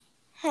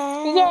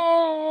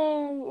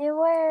Yay! It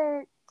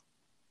worked!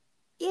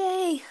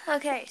 Yay!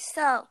 Okay,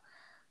 so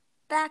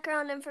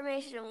background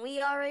information.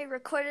 We already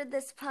recorded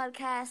this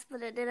podcast,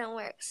 but it didn't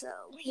work, so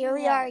here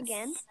we are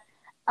again.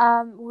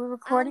 We're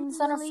recording this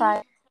on a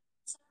Friday.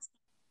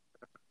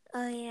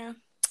 Oh, yeah.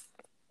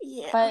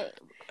 Yeah.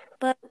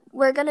 But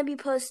we're going to be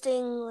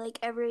posting like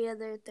every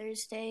other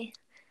Thursday.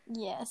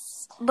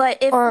 Yes. But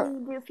if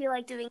we do feel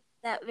like doing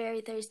that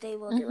very Thursday,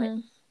 we'll do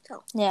it.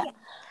 So, yeah.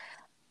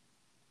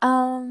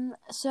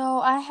 So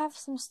I have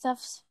some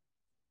stuff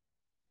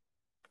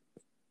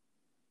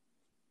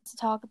to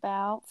talk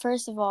about.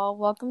 First of all,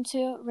 welcome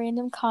to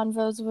Random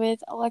Convos with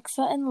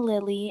Alexa and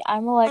Lily.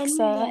 I'm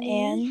Alexa,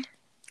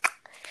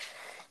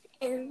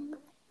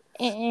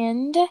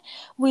 and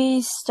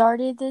we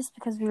started this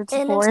because we were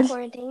too bored. And it's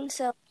quarantine,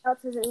 so how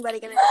else is anybody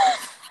gonna do?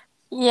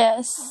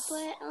 Yes.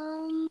 But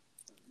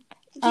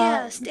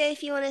yeah, stay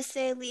if you want to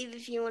stay, leave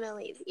if you want to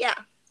leave. Yeah.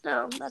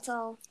 No, that's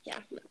all. Yeah.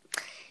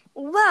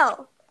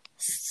 Well,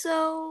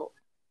 so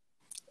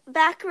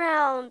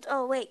background.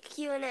 Oh wait,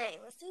 Q&A.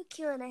 Let's do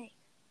Q&A.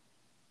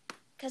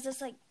 Because it's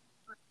like.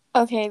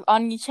 Okay,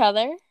 on each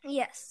other?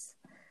 Yes.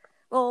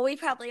 Well, we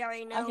probably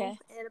already know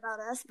it about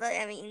us, but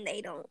I mean,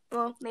 they don't.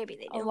 Well, maybe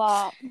they do. A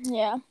lot,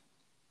 yeah.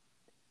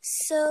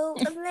 So,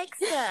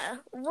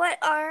 Alexa, what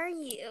are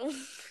you?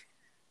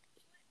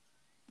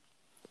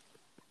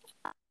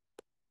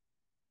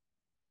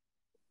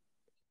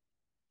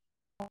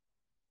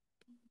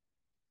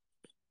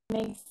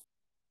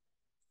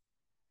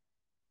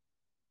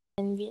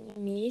 In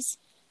Vietnamese.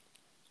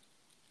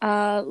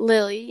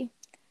 Lily,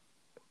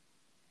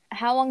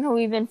 how long have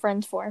we been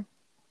friends for?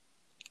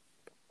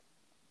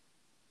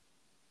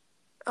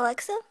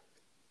 Alexa?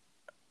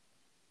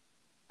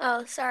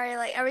 Oh, sorry,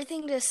 like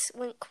everything just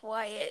went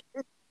quiet.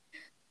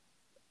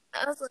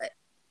 I was like,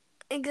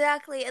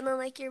 exactly, and then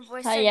like your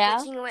voice started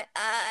glitching and went,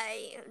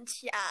 I am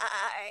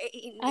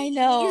Chinese. I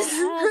know. I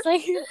was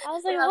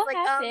like, what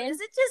happened? Is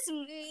it just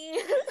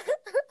me?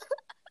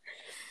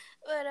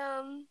 But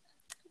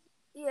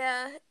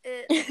yeah,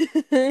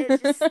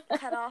 it just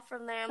cut off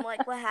from there. I'm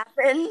like, what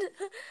happened?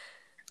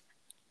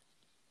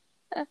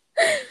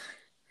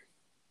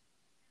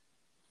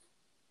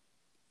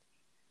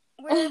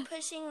 We're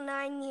pushing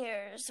 9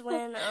 years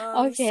when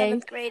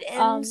 7th grade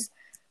ends,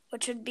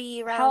 which would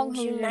be around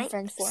June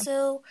 9th.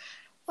 So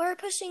we're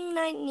pushing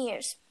 9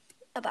 years.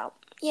 About.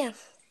 Yeah.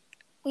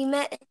 We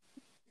met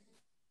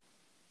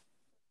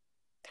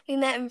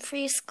in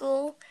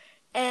preschool,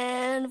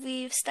 and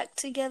we've stuck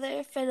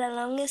together for the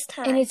longest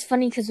time. And it's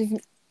funny because we've...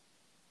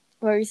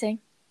 What were you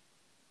saying?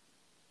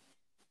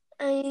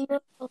 I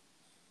know.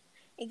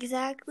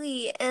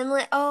 Exactly. And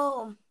like,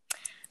 I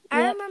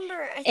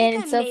remember, I think and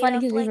it's so funny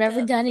because we've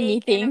never done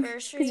anything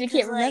because we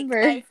can't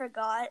remember. Like, I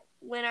forgot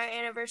when our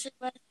anniversary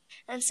was,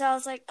 and so I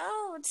was like,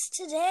 oh, it's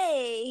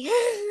today.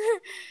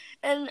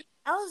 And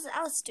I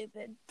was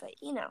stupid,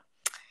 but you know,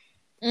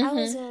 I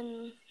was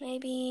in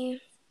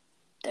maybe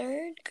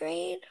 3rd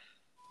grade.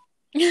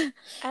 I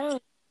don't know.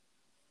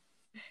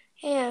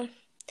 Yeah.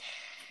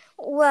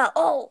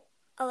 Well,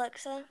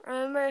 Alexa,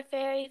 remember a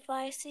fairy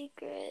fly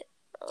secret?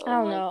 I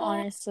don't know,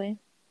 honestly.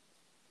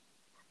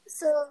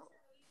 So,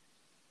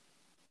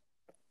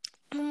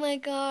 oh my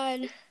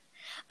god.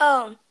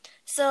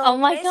 So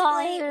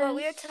basically, what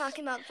we were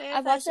talking about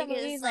fairy fly secret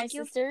is like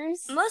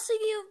sisters. Most of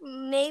you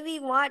maybe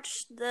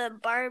watched the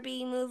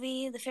Barbie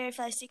movie, The Fairy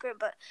Fly Secret,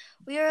 but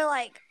we were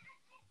like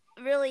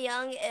really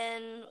young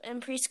and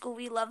in preschool.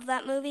 We loved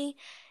that movie,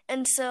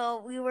 and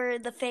so we were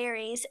the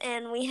fairies,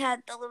 and we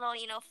had the little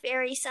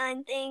fairy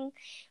sign thing.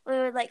 We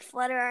would like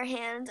flutter our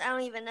hands. I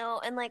don't even know,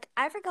 and like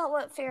I forgot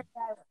what fairy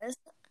I was.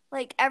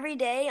 Like every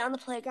day on the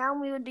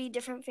playground, we would be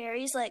different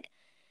fairies. Like,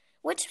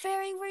 which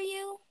fairy were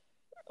you?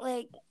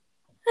 Like,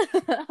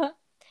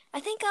 I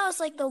think I was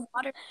like the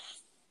water.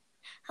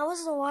 I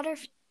was the water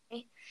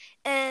fairy,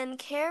 and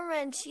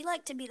Cameron, she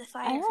liked to be the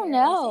fire fairy. I don't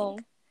know,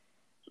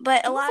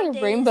 but a lot of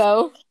days,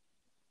 rainbow.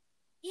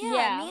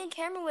 Yeah, me and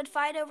Cameron would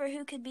fight over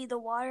who could be the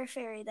water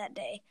fairy that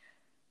day.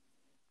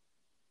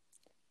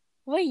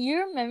 Wait,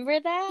 you remember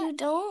that? You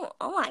don't?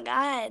 Oh my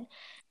god!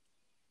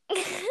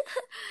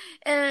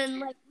 And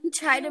like we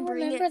tried to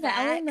bring it back.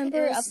 I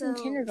remember it was up in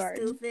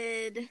kindergarten.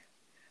 Stupid.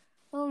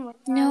 Oh my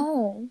god.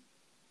 No.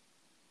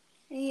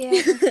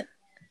 Yeah.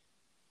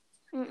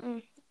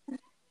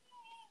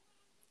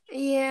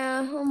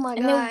 Yeah, oh my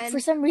god. And for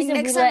some reason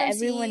we let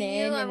everyone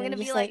in, I'm and gonna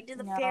be like, do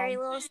the fairy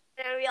little, and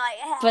be like,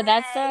 hey. But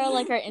that's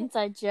like our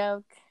inside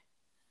joke.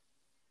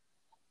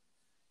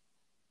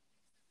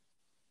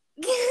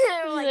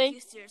 Like, you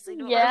seriously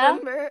don't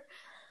remember?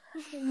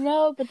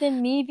 No, but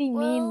then me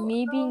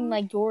being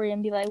like Dory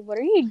and be like, what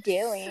are you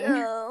doing?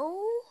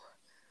 So,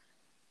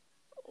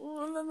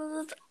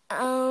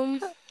 I'm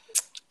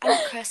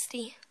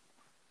crusty.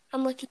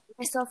 I'm looking at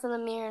myself in the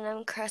mirror and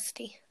I'm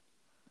crusty.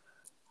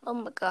 Oh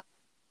my god.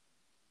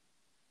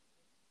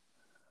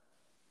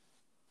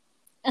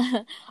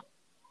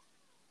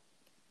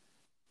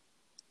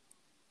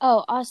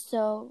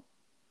 Also,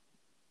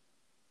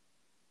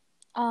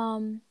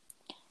 can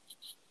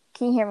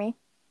you hear me?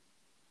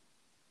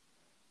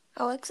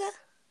 Alexa?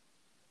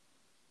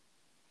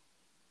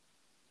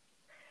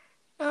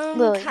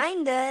 Lily.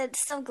 Kinda.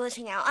 It's still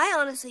glitching out. I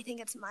honestly think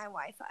it's my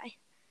Wi-Fi.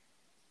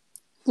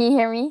 Can you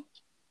hear me?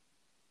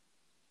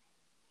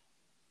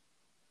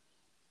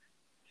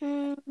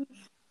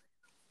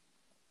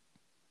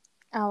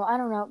 Oh, I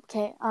don't know.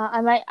 Okay,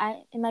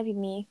 it might be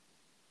me,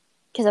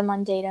 because I'm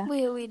on data.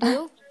 We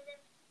do.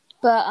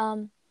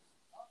 But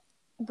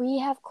we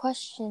have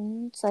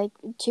questions, like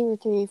 2 or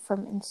 3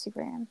 from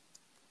Instagram,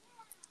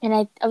 and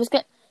I was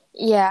gonna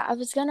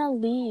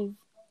leave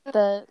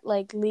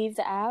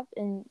the app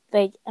and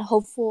I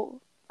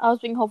was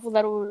being hopeful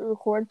that it would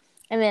record,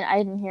 and then I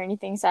didn't hear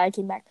anything, so I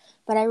came back.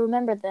 But I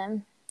remembered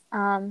them.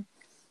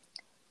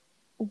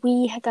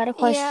 We had got a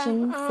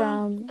question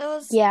from it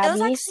was Gabby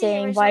actually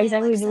saying, why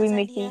exactly Alexa's do we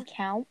make idea. the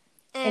account?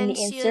 And And the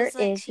she answer was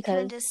like, is she kind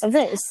of because just of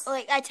this.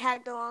 I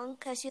tagged along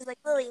because she was like,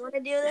 Lily, you want to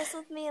do this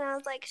with me? And I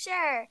was like,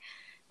 sure.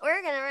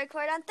 We're gonna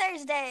record on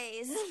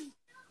Thursdays.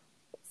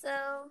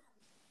 So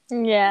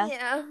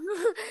yeah.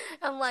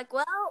 I'm like,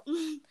 well,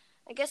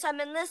 I guess I'm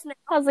in this now.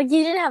 I was like,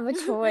 you didn't have a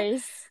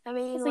choice. I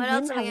mean, what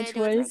else am I gonna do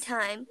with my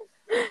time?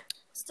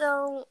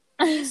 So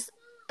I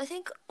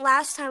think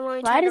last time when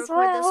we tried to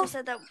record this, we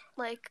said that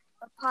like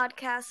a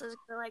podcast is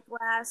gonna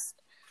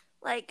last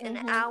an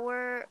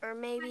hour or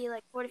maybe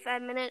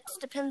 45 minutes,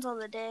 depends on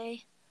the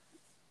day.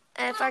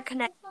 And if our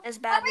connection is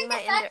bad, we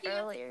might end it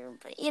earlier.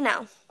 But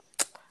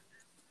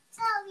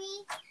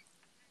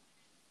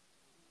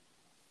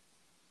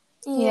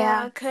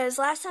Yeah, because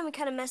last time we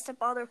kind of messed up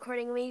all the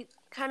recording. We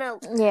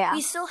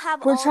still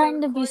have We're all trying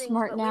the to be recordings,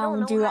 smart but now we don't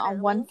and know do it how on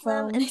to one link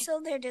them, phone. and so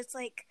they're just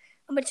a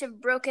bunch of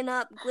broken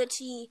up,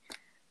 glitchy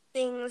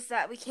things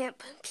that we can't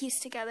piece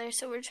together.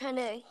 So we're trying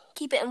to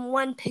keep it in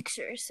one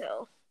picture.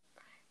 So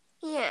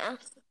yeah,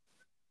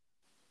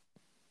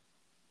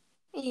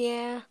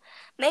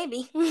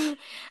 maybe.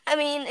 I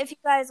mean, if you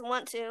guys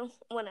want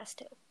us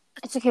to,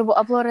 it's okay. We'll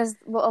upload that as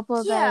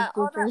bloopers.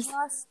 All that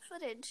lost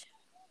footage.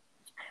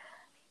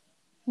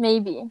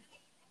 Maybe.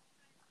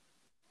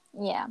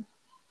 Yeah.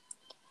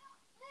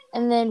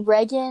 And then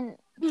Reagan.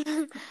 Reagan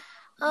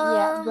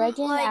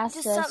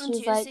asked us. She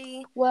was like,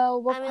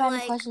 "Well, what kind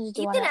of questions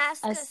do you want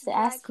us to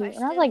ask you?"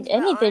 And I was like,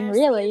 "Anything,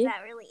 really." Is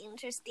that really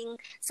interesting?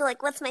 So,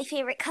 what's my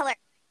favorite color?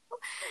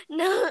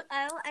 No,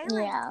 I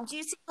like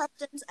juicy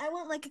questions. I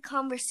want a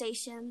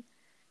conversation.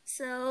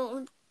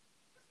 So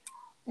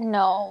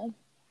no,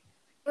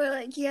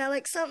 we're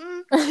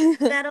something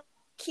that'll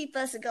keep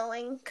us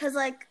going. Cause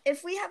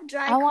if we have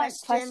dry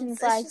questions,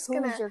 it's like, just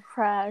who's your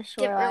crush?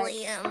 Get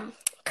really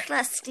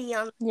crusty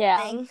on the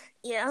thing.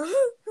 Yeah.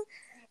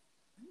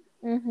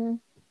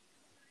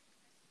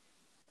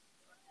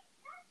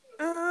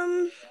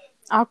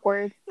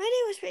 Awkward. My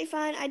day was pretty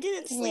fun. I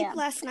didn't sleep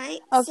last night,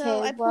 okay,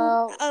 so I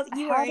pulled. Oh,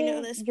 you already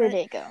know this. Your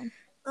day go?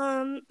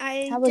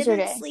 I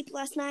didn't sleep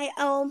last night.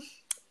 Well,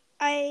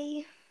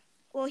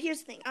 here's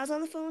the thing. I was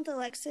on the phone with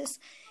Alexis,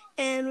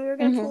 and we were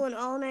gonna pull an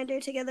all-nighter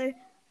together.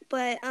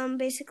 But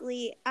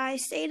basically, I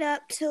stayed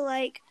up till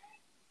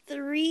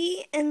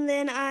 3, and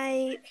then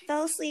I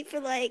fell asleep for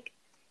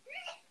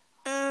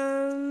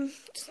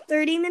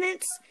 30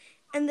 minutes.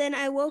 And then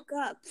I woke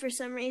up for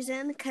some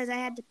reason because I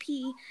had to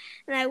pee.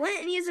 And I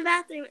went and used the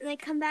bathroom. And I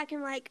come back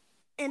and I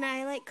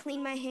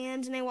cleaned my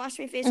hands and I washed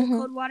my face with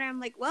cold water. I'm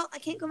like, well, I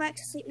can't go back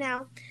to sleep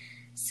now.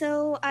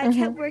 So I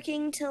kept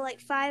working till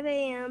 5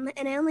 a.m.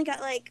 And I only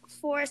got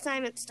 4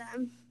 assignments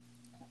done.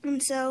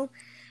 And so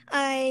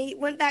I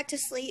went back to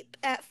sleep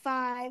at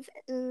 5.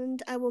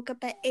 And I woke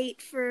up at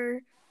 8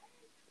 for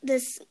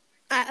this.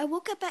 I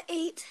woke up at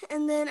 8.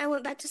 And then I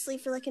went back to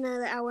sleep for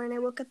another hour. And I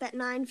woke up at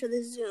 9 for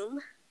the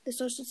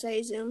social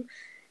studies Zoom.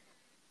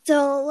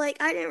 So, I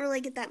didn't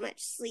really get that much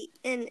sleep.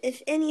 And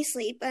if any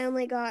sleep, I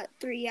only got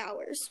 3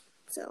 hours.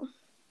 So,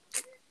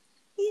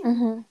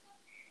 yeah.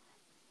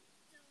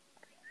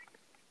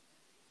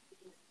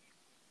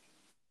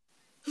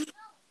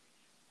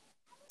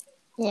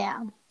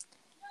 Yeah.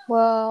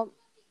 Well,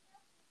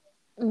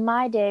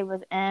 my day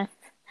was I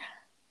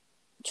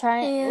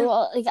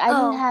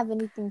didn't have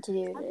anything to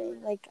do today.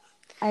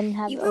 I didn't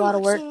have a lot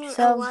of work.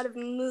 So a lot of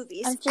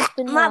movies. I've just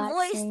been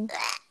relaxing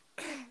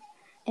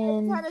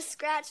and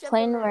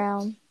playing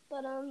around.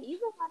 But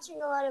you've been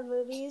watching a lot of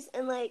movies,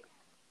 and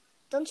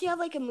don't you have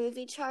a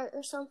movie chart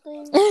or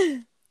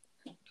something?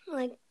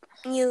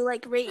 You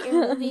rate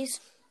your movies?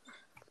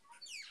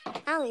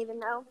 I don't even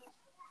know.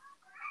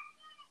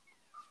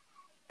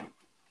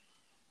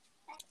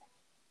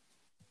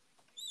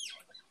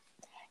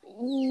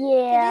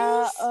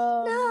 Yeah.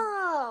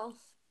 No.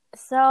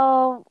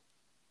 So,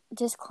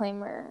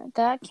 disclaimer,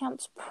 that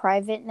account's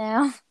private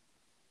now.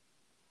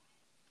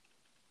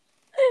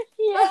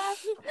 Yeah.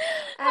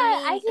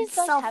 I just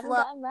haven't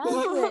gotten around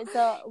to it.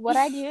 So what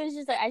I do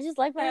is I just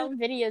like my own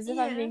videos, if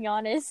I'm being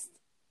honest.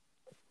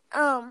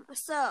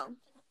 So.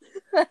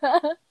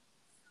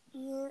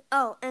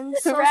 And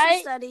social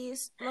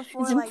studies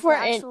before the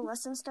actual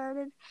lesson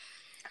started.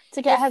 It's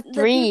like I if have the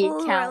 3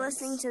 people who are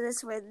listening accounts. to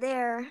this were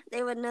there,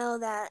 they would know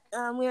that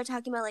we were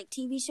talking about like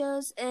TV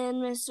shows, and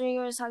Mr.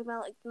 Ringer was talking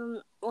about like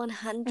the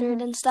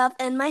 100 and stuff.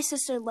 And my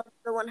sister loved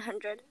the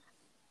 100.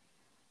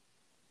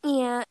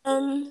 Yeah,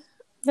 and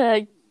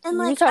You're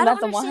like talking I don't about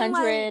the understand why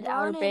 100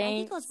 Outer Bronin, I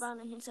think it was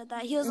Banks. Bronin who said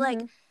that. He was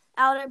like,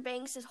 Outer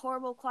Banks is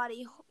horrible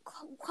quality,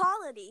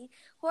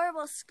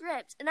 horrible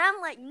script, and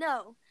I'm like,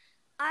 no,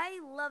 I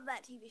love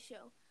that TV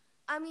show.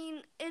 I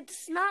mean,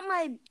 it's not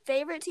my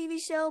favorite TV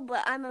show,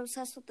 but I'm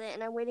obsessed with it,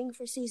 and I'm waiting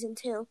for season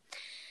 2.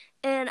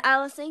 And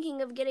I was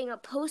thinking of getting a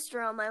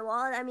poster on my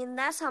wall. I mean,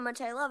 that's how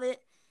much I love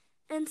it.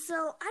 And so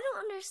I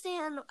don't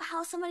understand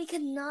how somebody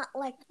could not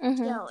like the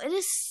show. It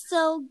is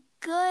so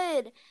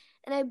good.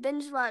 And I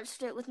binge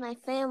watched it with my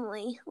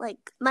family.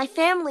 Like, my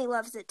family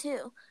loves it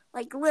too.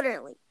 Like,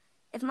 literally.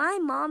 If my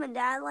mom and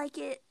dad like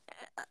it,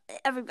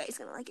 everybody's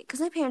going to like it.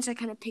 Because my parents are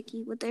kind of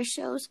picky with their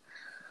shows.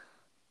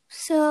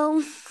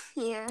 So,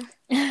 yeah.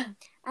 I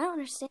don't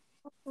understand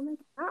how somebody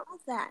could not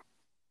like that.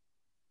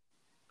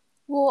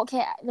 Well,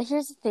 okay, but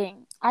here's the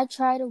thing. I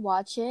try to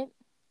watch it,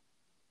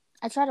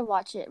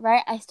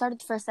 right? I started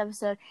the first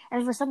episode,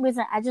 and for some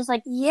reason, I just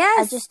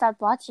stopped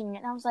watching it.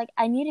 And I was like,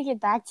 I need to get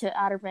back to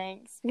Outer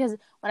Banks. Because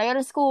when I go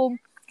to school,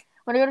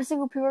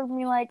 people are going to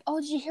be like, oh,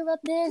 did you hear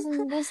about this?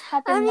 And this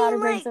happened in Outer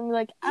Banks. And I'm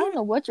like, I don't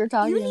know what you're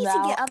talking about. You need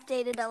to get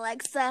updated,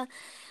 Alexa.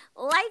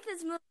 Life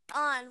is moving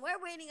on.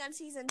 We're waiting on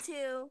season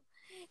 2.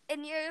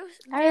 And you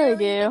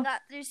barely even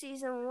got through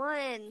season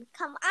 1.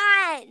 Come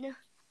on.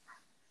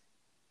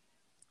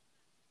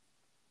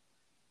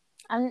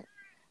 I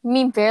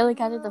mean, barely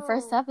got through the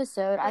first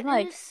episode. I'm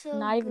like so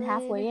not even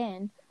halfway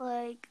in.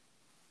 Like,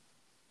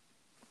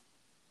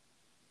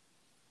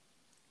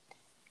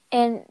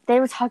 and they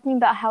were talking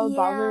about how it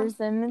bothers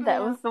them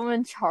that was filmed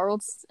in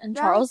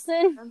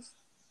Charleston.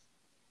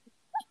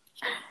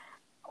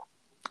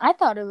 I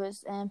thought it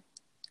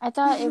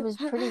was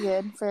pretty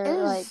good for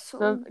like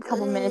the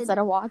couple minutes that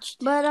I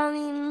watched. But I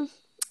mean,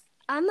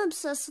 I'm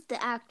obsessed with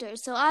the actor,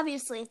 so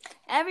obviously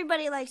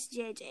everybody likes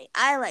JJ.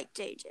 I like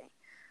JJ.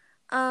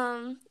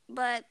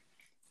 But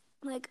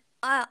like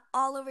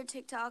all over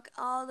TikTok,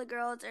 all the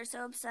girls are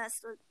so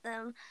obsessed with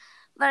them.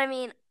 But I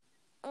mean,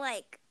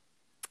 like,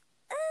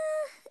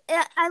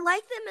 I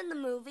like them in the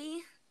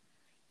movie,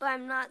 but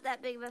I'm not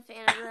that big of a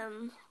fan of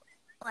them,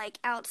 like,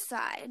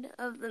 outside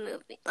of the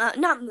movie.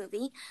 Not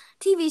movie,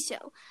 TV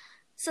show.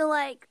 So,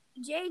 like,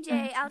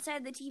 JJ,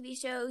 outside the TV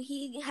show,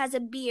 he has a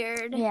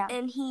beard,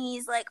 and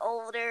he's, like,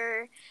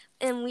 older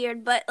and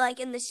weird. But, like,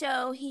 in the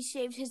show, he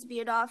shaved his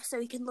beard off so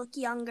he can look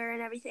younger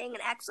and everything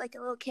and acts like a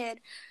little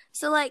kid.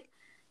 So, like,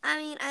 I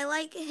mean, I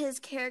like his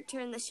character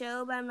in the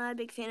show, but I'm not a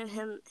big fan of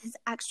him, his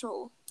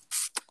actual,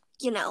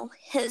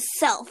 his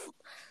self.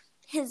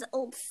 His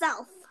old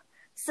self.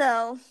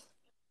 So,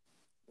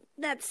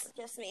 that's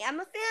just me. I'm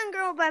a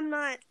fangirl, but I'm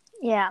not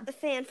a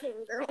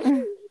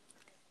fangirl.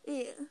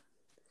 Yeah.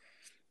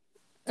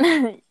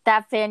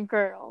 That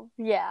fangirl.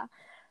 Yeah.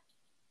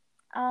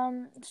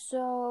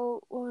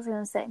 So, what was I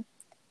going to say?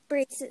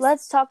 Braces.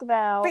 Let's talk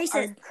about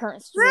our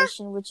current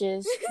situation, which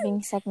is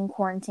being stuck in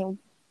quarantine.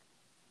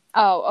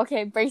 Oh,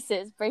 okay.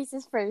 Braces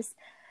first.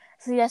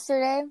 So,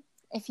 yesterday,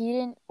 if you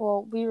didn't,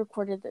 well, we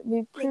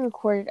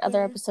pre-recorded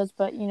other episodes,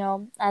 but,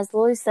 as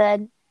Lily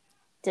said,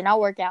 did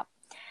not work out.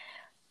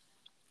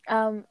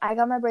 I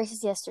got my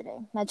braces yesterday.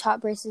 My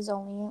top braces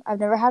only. I've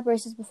never had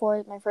braces before.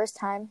 It's my first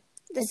time.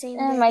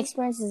 And my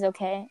experience is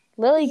okay.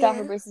 Lily got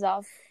her braces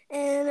off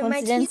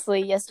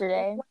coincidentally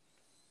yesterday.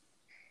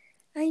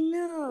 I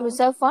know. It was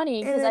so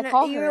funny because I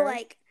called her. You were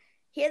like,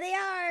 here they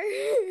are.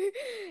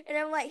 And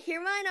I'm like,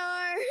 here mine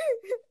are.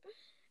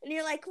 And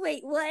you're like,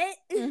 wait, what?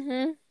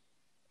 Mm-hmm.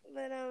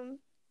 But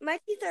my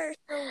teeth are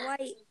so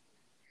white.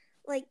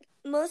 Like,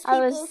 most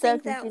people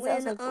think that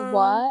when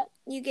what?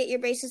 you get your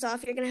braces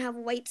off, you're going to have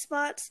white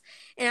spots.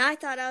 And I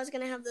thought I was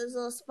going to have those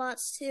little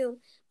spots too.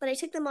 But I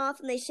took them off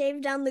and they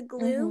shaved down the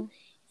glue.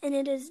 And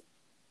it is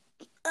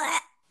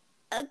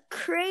a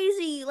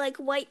crazy, like,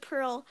 white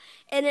pearl.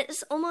 And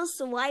it's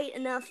almost white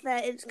enough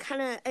that it's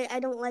kind of, I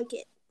don't like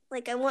it.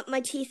 Like, I want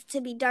my teeth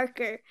to be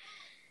darker.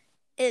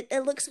 It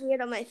looks weird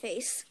on my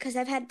face because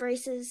I've had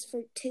braces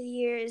for 2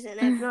 years and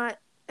I'm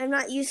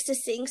not used to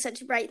seeing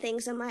such bright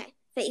things on my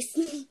face.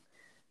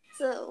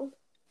 So.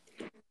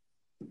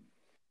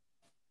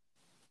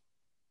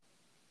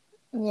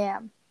 Yeah.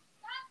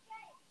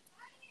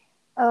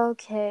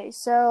 Okay,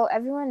 so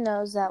everyone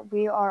knows that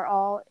we are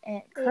all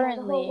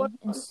currently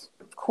in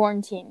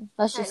quarantine.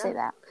 Let's just say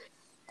that.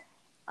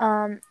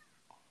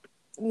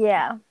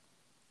 Yeah.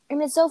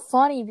 And it's so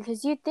funny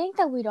because you'd think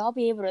that we'd all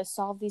be able to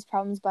solve these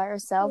problems by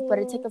ourselves, but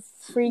it took a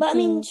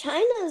freaking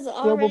China's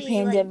global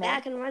pandemic.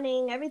 Back and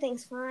running.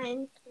 Everything's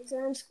fine.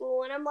 They're in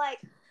school, and I'm like,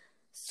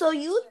 so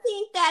you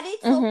think that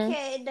it's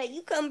okay that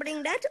you can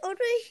bring that over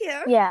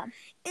here? Yeah.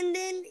 And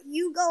then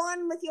you go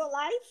on with your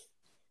life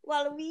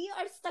while we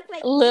are stuck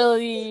like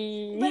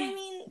Lily. But I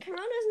mean,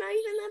 Corona's not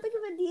even that big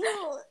of a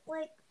deal.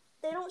 Like,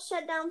 they don't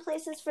shut down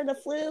places for the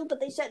flu, but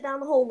they shut down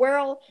the whole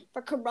world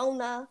for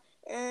Corona.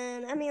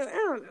 And I mean, I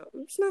don't know.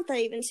 It's not that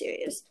even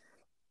serious.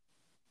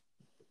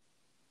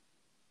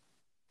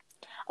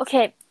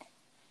 Okay,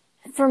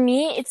 for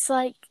me, it's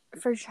like,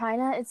 for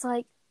China, it's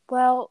like,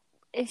 well,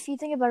 if you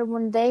think about it,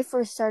 when they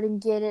first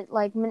started get it,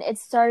 like when it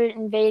started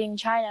invading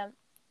China,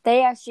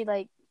 they actually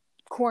like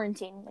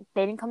quarantined. Like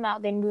they didn't come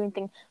out, they didn't do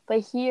anything. But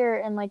here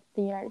in like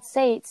the United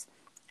States,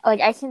 like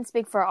I can't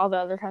speak for all the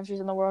other countries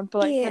in the world, but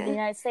like for the Yeah.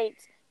 United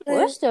States,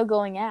 we're But still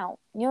going out.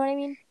 You know what I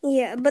mean?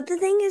 yeah, but the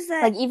thing is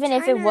Like that even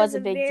if it China is was a a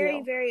big very,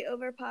 deal. very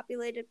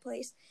overpopulated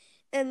place,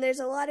 and there's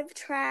a lot of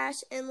trash.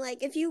 And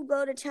like, if you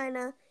go to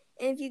China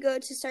and if you go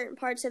to certain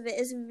parts of it,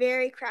 it's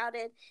very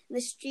crowded, and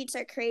the streets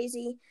are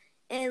crazy,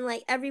 and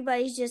like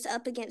everybody's just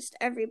up against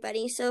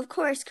everybody. So of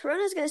course,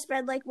 Corona's gonna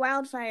spread like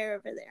wildfire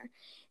over there,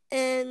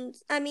 and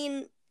I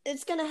mean,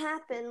 it's gonna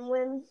happen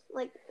when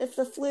like if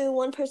the flu,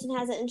 one person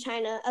has it in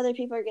China, other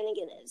people are gonna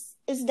get it.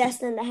 It's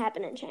destined to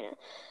happen in China.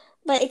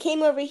 But it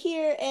came over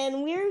here,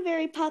 and we're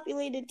very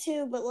populated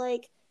too, but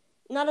like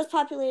not as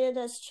populated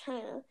as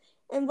China.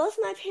 And both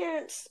my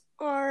parents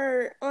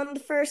are on the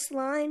first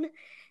line,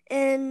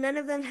 and none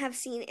of them have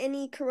seen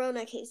any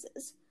corona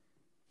cases.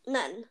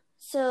 None.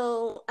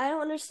 So I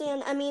don't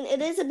understand. I mean,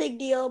 it is a big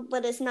deal,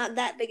 but it's not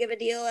that big of a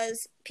deal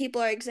as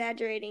people are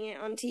exaggerating it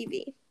on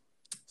TV.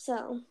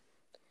 So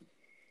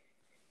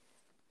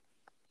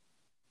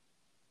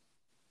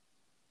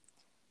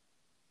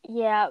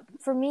Yeah,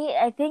 for me,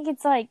 I think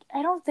it's like,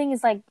 I don't think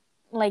it's like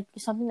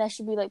something that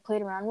should be like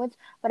played around with,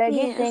 but I do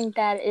yeah, think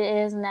that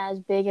it isn't as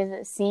big as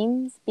it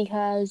seems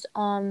because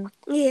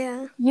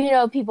yeah. you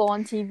know, people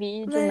on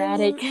TV But I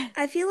dramatic. mean,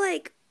 I feel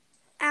like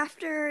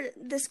after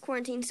this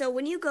quarantine, so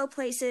when you go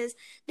places,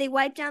 they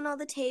wipe down all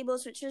the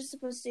tables, which you're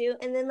supposed to,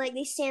 and then like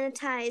they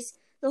sanitize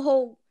the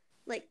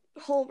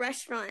whole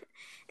restaurant.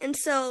 And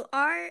so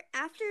our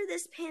after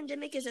this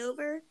pandemic is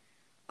over,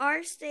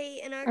 our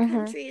state and our Mhm.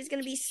 country is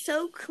going to be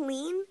so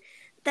clean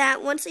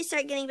that once they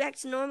start getting back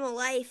to normal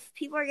life,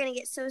 people are going to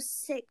get so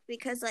sick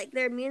because like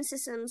their immune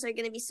systems are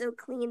going to be so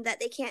clean that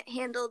they can't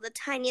handle the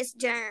tiniest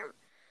germ.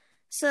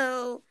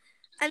 So,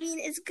 I mean,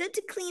 it's good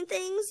to clean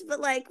things, but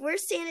like we're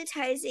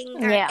sanitizing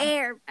our Yeah.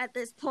 air at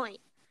this point.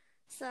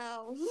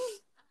 So,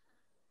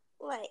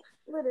 like,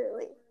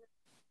 literally.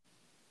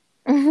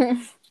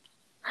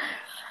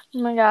 Oh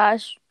my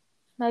gosh.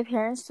 My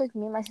parents took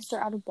me and my sister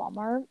out of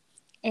Walmart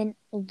and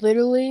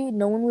literally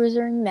no one was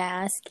wearing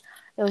masks.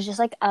 It was just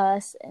like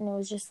us and it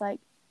was just like,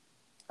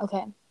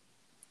 okay.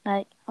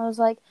 Like I was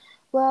like,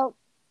 well,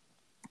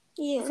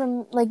 Yeah.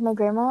 from like my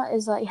grandma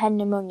is like had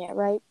pneumonia,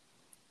 right?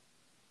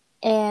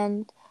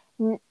 And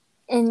and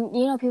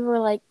you know people were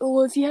like, oh,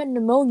 well, if you had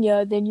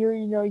pneumonia, then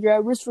you're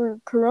at risk for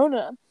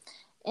corona.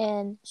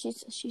 And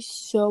she's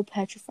so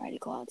petrified to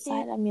go Yeah.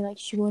 outside. I mean, like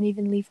she won't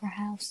even leave her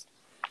house.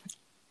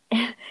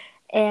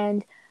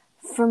 And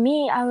for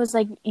me, I was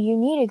like, you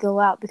need to go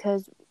out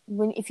because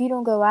if you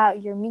don't go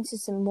out, your immune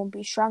system won't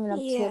be strong enough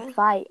to Yeah.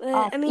 fight But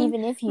off, I mean,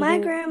 even if you my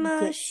do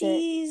grandma, get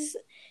sick.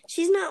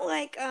 she's not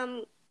like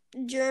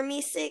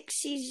germy sick.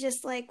 She's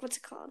just like what's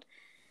it called?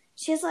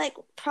 She has like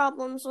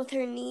problems with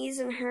her knees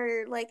and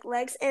her like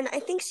legs, and I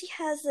think she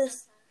has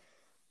this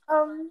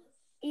um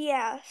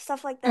yeah,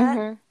 stuff like that.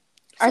 Mm-hmm.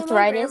 So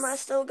my grandma Arthritis.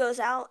 still goes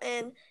out,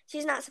 and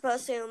she's not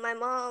supposed to. My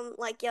mom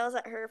like yells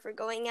at her for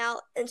going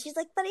out, and she's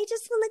like, "But I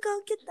just want to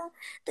go get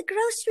the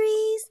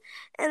groceries."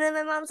 And then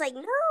my mom's like,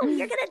 "No,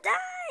 you're gonna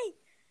die."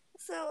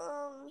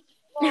 So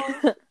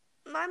well,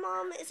 my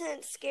mom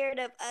isn't scared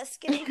of us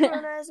getting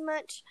corona as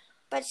much,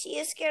 but she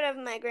is scared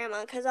of my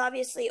grandma because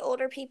obviously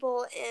older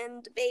people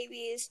and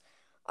babies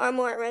are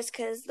more at risk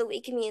because the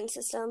weak immune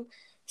system.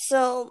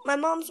 So my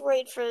mom's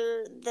worried for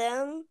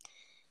them,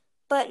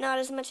 but not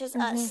as much as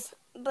Mm-hmm. us.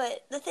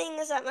 But the thing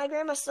is that my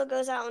grandma still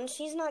goes out and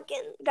she's not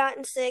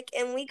gotten sick,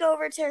 and we go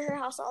over to her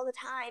house all the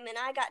time. And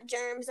I got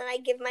germs, and I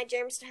give my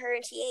germs to her,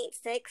 and she ain't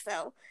sick.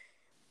 So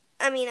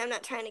I mean, I'm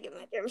not trying to give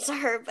my germs to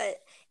her,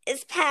 but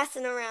it's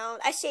passing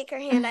around. I shake her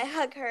hand, I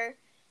hug her,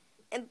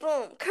 and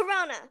boom,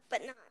 corona,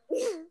 but not.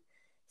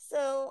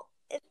 So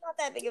it's not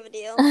that big of a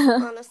deal,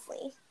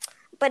 honestly,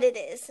 but it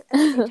is at the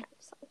same time.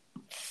 So.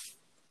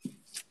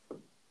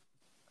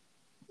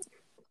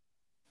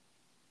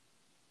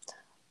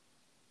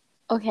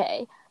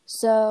 Okay,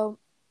 so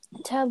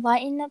to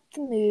lighten up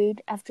the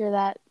mood after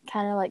that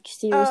kind of like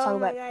serious talk Oh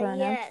my about god, corona,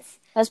 yes.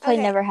 let's play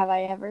Okay. Never Have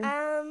I Ever.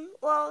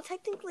 Well,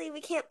 technically,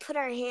 we can't put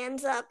our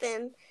hands up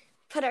and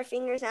put our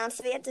fingers down,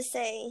 so we have to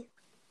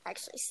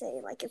actually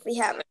say, like, if we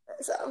have it.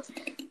 So,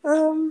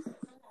 um,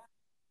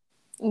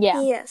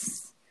 Yeah.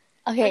 yes.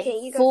 Okay, Okay,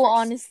 you go full first.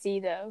 honesty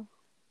though.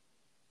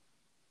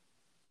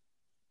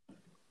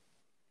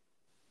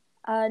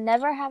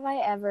 Never have I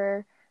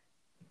ever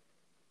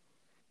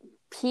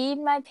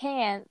peed my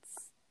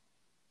pants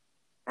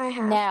I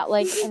have. now,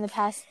 like in the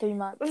past 3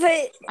 months.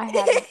 But I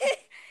haven't.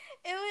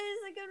 it was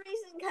a good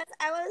reason because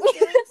I was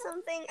doing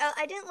something.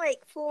 I didn't like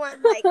full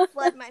on like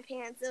flood my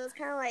pants. It was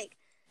kind of like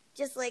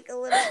just like a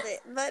little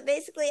bit. But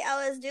basically,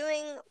 I was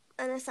doing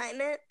an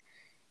assignment,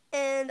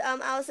 and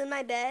I was in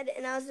my bed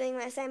and I was doing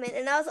my assignment,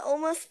 and I was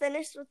almost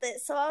finished with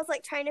it. So I was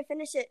like trying to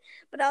finish it,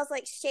 but I was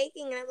like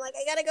shaking, and I'm like,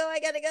 I gotta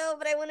go,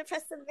 but I want to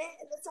press submit,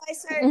 and so I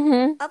started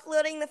Mm-hmm.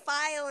 uploading the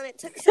file, and it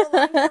took so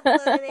long to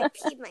upload, and I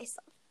peed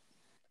myself.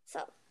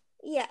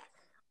 Yeah,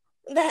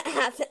 that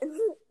happened.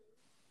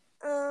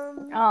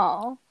 Um,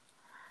 Oh.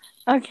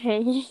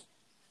 Okay.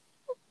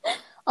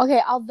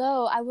 Okay,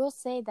 although I will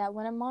say that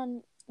when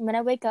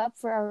I wake up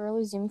for our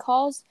early Zoom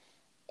calls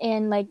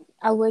and like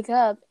I wake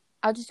up,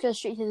 I'll just go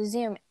straight to the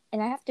Zoom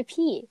and I have to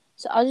pee.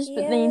 So I'll just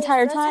the yes,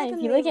 entire that's time, if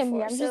happened to you me look at me,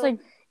 before. I'm just So like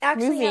it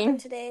actually happened moving.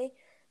 today,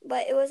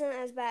 but it wasn't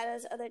as bad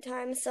as other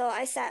times. So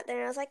I sat there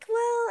and I was like, well,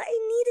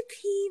 I need to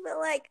pee, but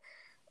like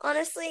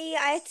honestly,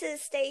 I have to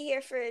stay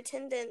here for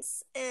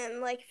attendance,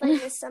 and like if I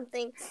miss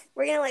something,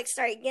 we're gonna like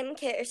start Gim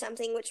Kit or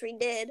something, which we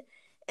did.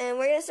 And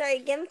we're gonna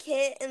start Gim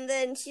Kit, and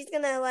then she's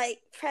gonna like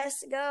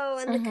press go,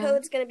 and the Mm-hmm.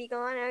 code's gonna be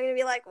gone, and I'm gonna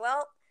be like,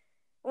 well,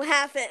 what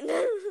happened?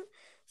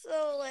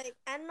 So, like,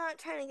 I'm not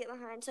trying to get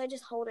behind, so I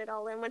just hold it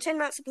all in, which I'm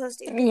not supposed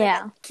to because I got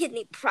Yeah.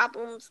 kidney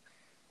problems.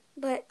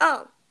 But,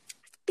 oh,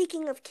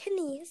 speaking of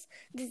kidneys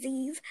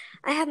disease,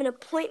 I have an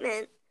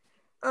appointment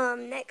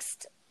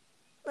next,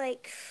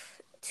 like,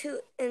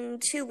 in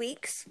 2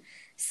 weeks.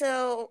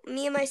 So,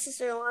 me and my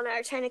sister Alana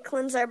are trying to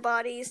cleanse our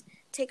bodies,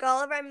 take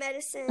all of our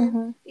medicine,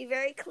 Mm-hmm. be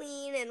very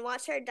clean, and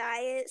watch our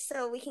diet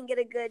so we can get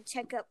a good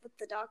checkup with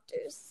the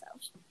doctors. So,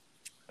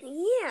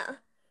 yeah.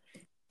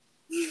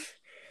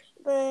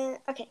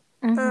 But okay.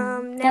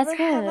 Mm-hmm. That's Never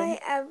have good. I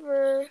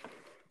ever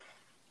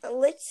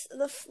licked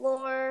the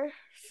floor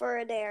for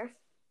a dare.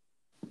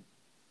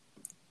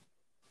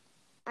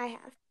 I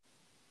have.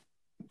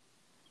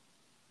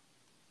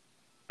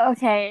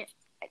 Okay,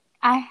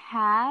 I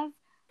have,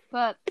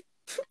 but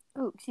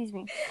excuse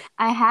me.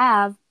 I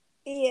have,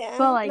 but Yeah,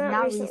 like not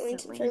not recently for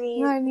recently. You me.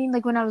 know what I mean?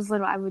 Like when I was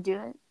little, I would do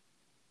it.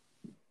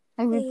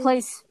 Like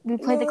Yeah. we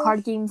play the No.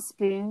 card game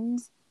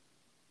Spoons,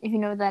 if you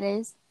know what that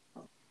is.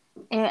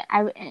 And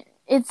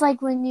it's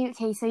like when you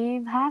okay, so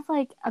you have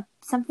like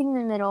something in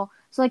the middle.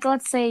 So like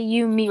let's say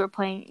you and me were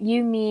playing,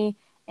 you, me,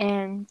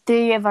 and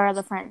three of our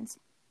other friends.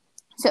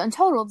 So in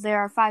total, there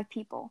are 5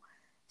 people.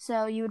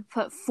 So you would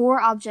put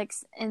 4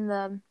 objects in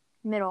the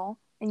middle,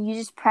 and you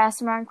just press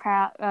them around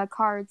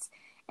cards,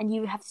 and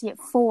you would have to get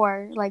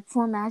four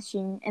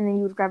matching, and then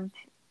you would grab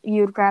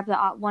the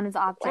one of the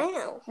objects.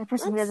 Wow. The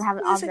person who doesn't have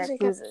the That's actually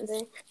object kind of loses.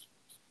 funny.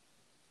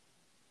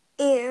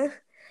 Yeah.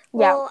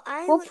 Yeah, Well,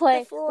 I licked the We'll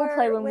play floor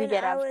when we when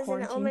get I out of was in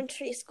quarantine.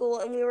 elementary school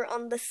and we were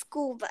on the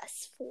school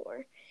bus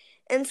floor.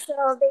 And so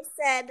they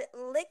said,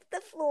 lick the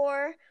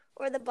floor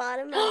or the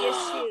bottom of your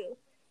shoe.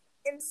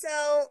 And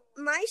so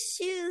my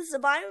shoes, the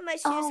bottom of my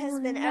shoes Oh has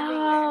been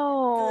everywhere.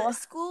 The no!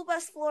 school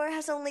bus floor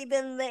has only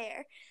been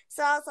there.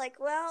 So I was like,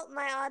 well,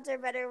 my odds are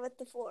better with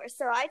the floor.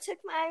 So I took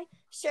my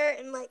shirt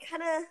and like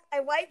kind of,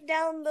 I wiped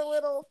down the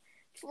little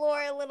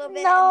floor a little bit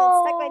and then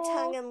stuck my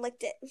tongue No! and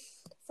licked it.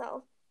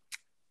 So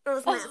it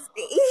was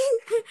nasty.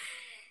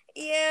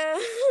 Yeah.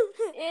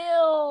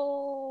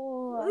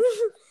 Ew!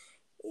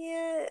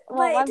 Yeah, Well,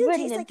 but why it didn't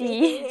wouldn't taste it like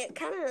anything. be? It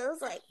kind of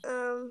was like,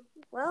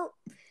 well,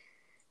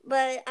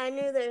 but I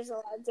knew there's a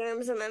lot of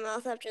germs in my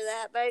mouth after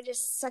that. But I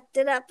just sucked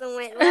it up and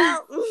went,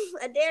 well,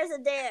 a dare's a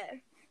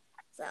dare.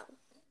 So,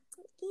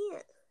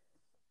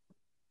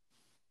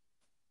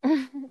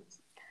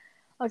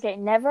 Okay,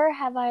 never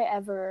have I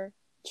ever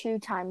 2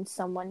 timed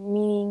someone,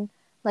 meaning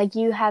like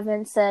you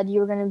haven't said you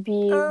were gonna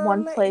be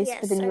one place, but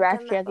yes, then you were I've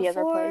done actually that at the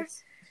other before.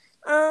 place.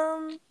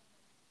 Um,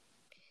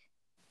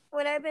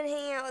 when I've been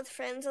hanging out with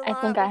friends a I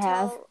think lot, I we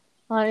have, tell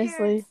parents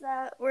honestly.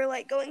 that we're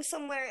like going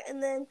somewhere,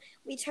 and then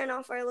we turn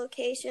off our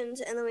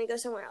locations, and then we go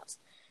somewhere else.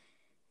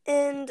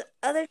 And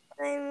other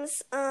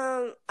times,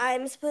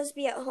 I'm supposed to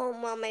be at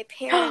home while my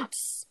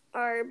parents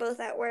are both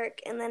at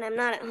work, and then I'm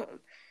not at home.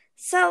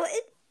 So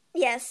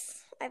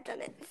yes, I've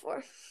done it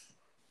before,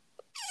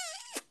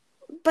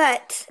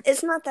 but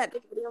it's not that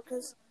big of a deal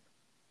because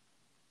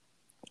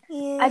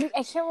yeah,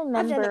 I can't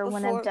I've done it remember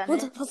when I've before done it.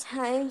 multiple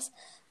times.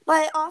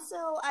 But also,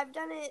 I've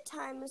done it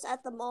times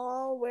at the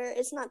mall where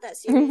it's not that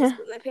serious.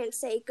 But my parents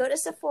say, go to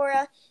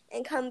Sephora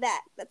and come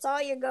back. That's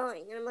all you're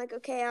going. And I'm like,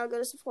 okay, I'll go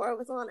to Sephora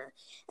with Lana.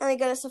 And we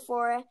go to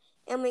Sephora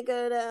and we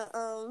go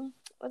to,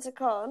 what's it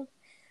called?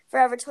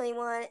 Forever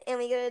 21. And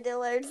we go to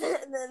Dillard's.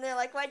 And then they're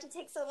like, why'd you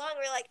take so long?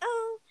 We're like,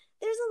 oh,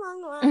 there's a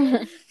long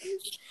line.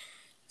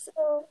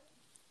 So,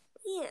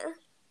 yeah.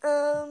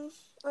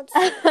 Let's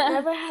see.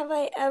 Never have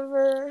I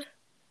ever.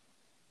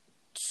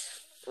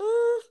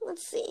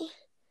 Let's see.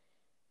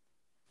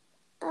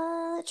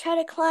 Tried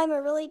to climb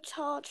a really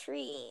tall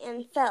tree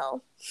and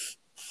fell.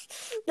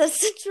 That's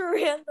such a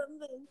random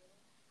thing.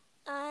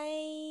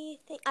 I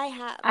think I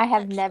have I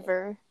have actually.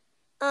 never.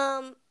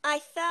 I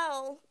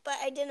fell, but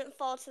I didn't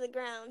fall to the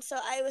ground. So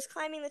I was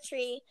climbing the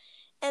tree,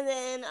 and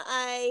then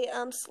I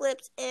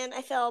slipped and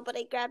I fell, but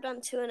I grabbed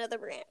onto another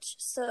branch.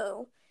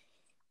 So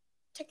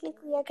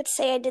technically, I could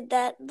say I did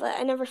that, but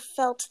I never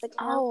fell to the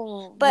ground.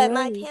 Oh, But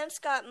my really? pants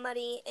got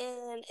muddy,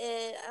 and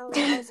I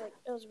was like,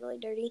 it was really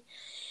dirty.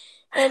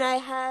 And I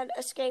had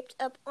a scraped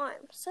up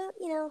arm. So, it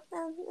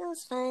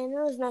was fine.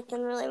 It was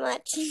nothing really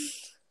much.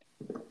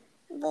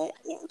 But,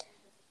 yeah.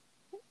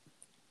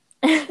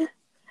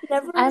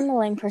 Never. I'm a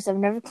lame person.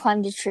 I've never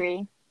climbed a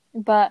tree,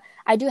 but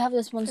I do have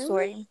this one Really?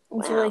 story.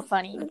 It's really Wow.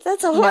 funny.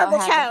 That's a No, I horrible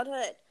haven't.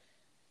 childhood.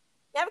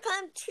 Never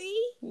climbed a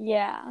tree?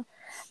 Yeah.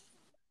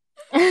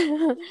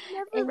 You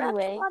never wrapped your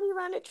Anyway, body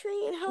around a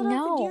tree and held on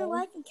for dear no.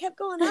 life and kept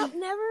going up?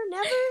 Never?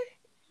 That's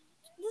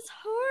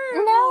No.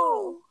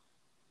 horrible.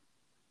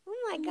 Oh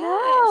my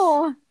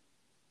gosh.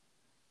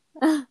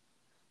 No.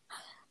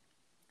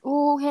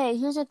 Okay,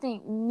 here's the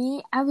thing.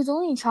 I was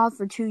only a child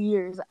for 2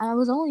 years. I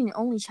was only an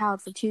only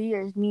child for 2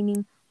 years,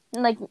 meaning,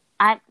 like,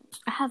 I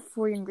have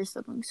 4 younger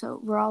siblings,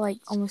 so we're all, like,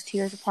 almost 2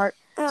 years apart.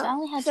 So I Oh,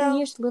 only had 2 so,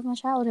 years to live my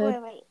childhood.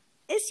 wait.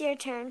 It's your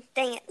turn.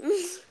 Dang it.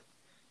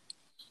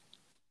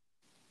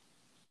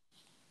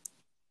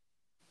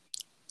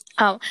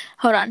 Oh,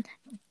 hold on.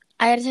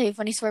 I gotta tell you a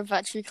funny story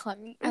about tree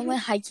climbing. I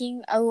went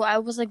hiking. Oh, I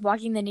was, like,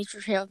 walking the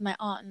nature trail with my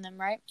aunt and them,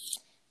 right?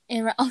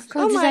 And my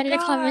uncle Oh my decided to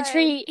climb a god.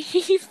 tree.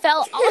 He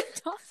fell on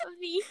top of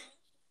me.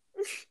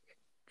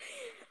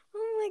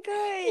 Oh my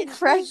He god.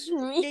 crushed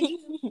me.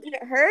 Did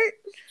it hurt?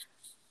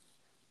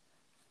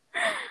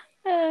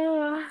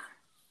 Yeah,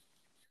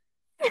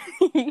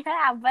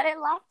 but it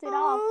laughed it off.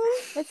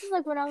 Oh. This is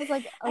like when I was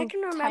like I a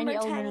can tiny remember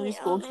elementary tiny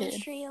school kid.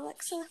 elementary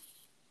Alexa.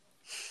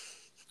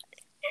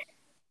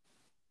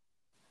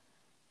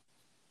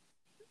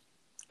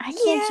 I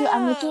can't too.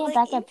 I'm Yeah, looking like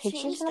back you at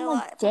pictures changed and a I'm like,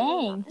 lot, if I'm being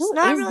dang, honest. who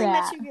Not is really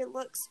much that? of your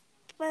looks,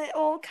 but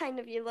all kind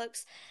of your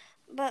looks.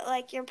 But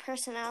like your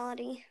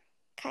personality,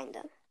 kind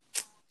of.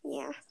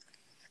 Yeah.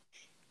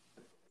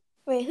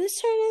 Wait, whose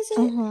turn is it?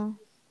 Mm-hmm.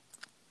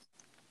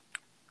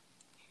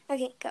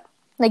 Okay, go.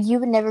 Like you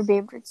would never be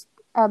able to.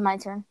 My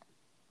turn.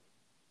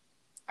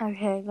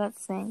 Okay,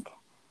 let's think.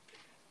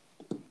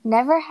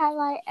 Never have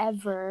I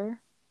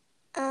ever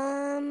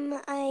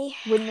I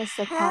witnessed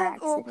a car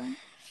have. Well, accident.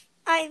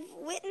 I've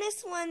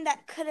witnessed one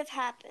that could have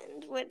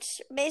happened, which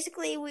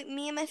basically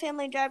me and my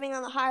family driving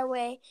on the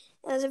highway.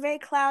 It was a very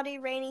cloudy,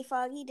 rainy,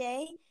 foggy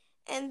day,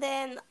 and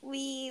then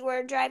we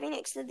were driving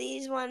next to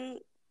this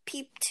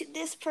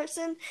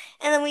person,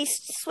 and then we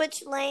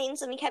switched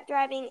lanes and we kept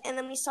driving, and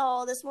then we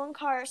saw this one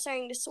car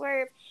starting to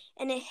swerve,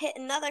 and it hit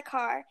another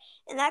car,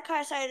 and that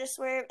car started to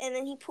swerve, and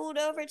then he pulled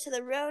over to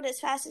the road as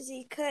fast as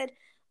he could,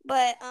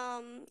 but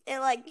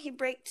he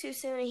braked too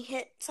soon and he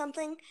hit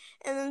something,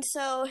 and then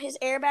so his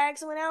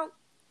airbags went out.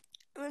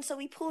 And then so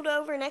we pulled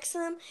over next to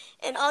them,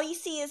 and all you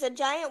see is a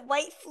giant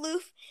white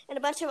floof and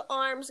a bunch of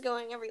arms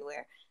going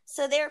everywhere.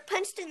 So they were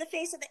punched in the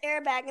face with the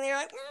airbag, and they were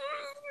like,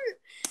 "Arr!"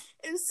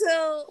 And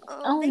so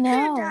Oh they could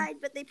have no.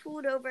 died, but they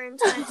pulled over in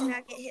time to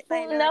not get hit by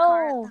Oh another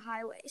car at the no.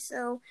 highway.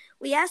 So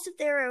we asked if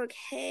they were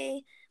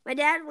okay. My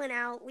dad went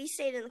out. We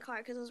stayed in the car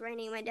because it was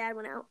raining. My dad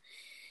went out.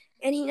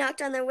 And he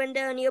knocked on their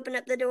window and he opened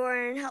up the door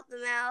and helped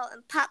them out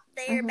and popped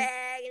the Mm-hmm.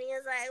 airbag. And he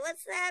was like,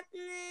 "What's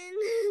happening?"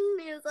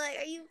 And he was like,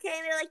 "Are you okay?"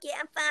 And they're like, "Yeah,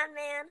 I'm fine,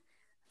 man."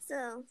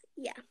 So,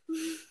 yeah.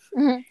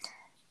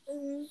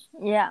 Mm-hmm.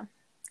 Yeah.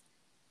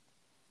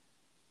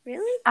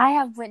 Really? I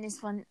have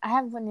witnessed one. I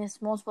have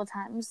witnessed multiple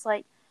times,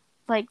 like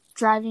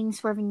driving,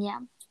 swerving. Yeah,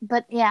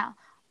 but Yeah.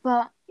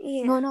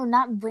 no,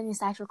 not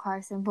witnessed actual car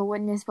accident, but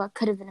witnessed what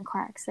could have been a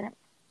car accident.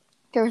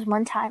 There was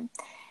one time.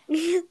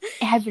 It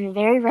had been a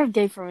very rough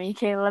day for me.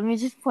 Okay, let me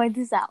just point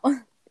this out.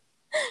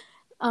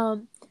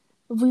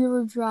 We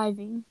were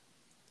driving.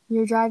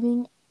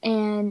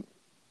 And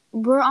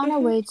we're on our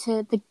way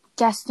to the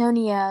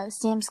Gastonia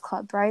Sam's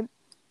Club, right?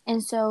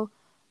 And so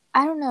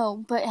I don't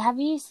know, but have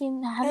you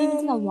been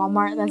to the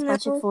Walmart that's by No.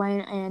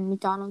 Chick-fil-A and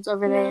McDonald's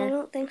over No, I there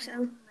don't think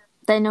so.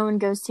 that no one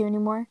goes to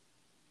anymore?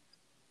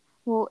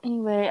 Well,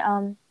 anyway,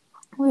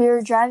 we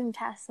were driving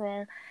past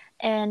there,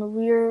 and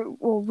we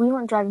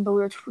weren't driving, but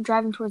we were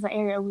driving towards the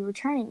area. We were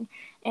turning,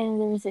 and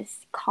there was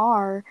this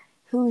car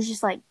who was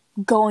just like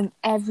going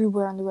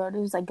everywhere on the road. It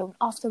was like going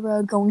off the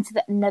road, going to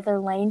the another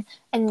lane,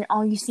 and then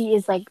all you see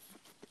is like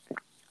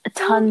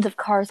tons of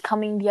cars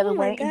coming the other Oh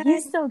my way, and god.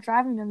 he's still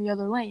driving in the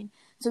other lane.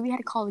 So we had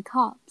to call the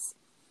cops.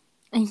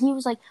 And he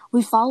was like,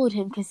 we followed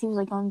him because he was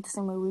like going the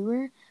same way we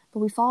were, but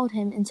we followed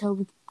him until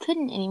we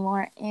couldn't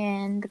anymore.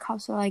 And the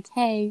cops were like,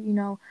 "Hey,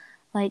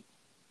 like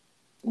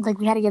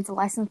we had to get the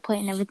license plate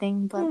and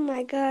everything." But Oh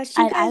my gosh,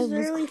 you I guys was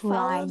literally followed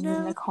crying in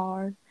them? the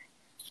car.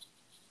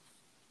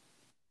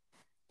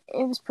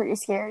 It was pretty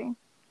scary.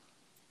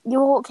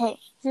 Okay,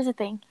 here's the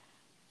thing.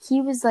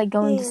 He was like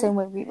going the same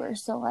way we were,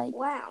 so like,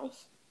 Wow.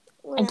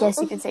 Well, I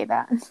guess you could say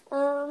that.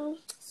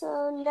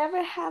 so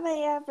never have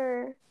I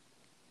ever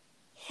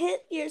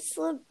hit your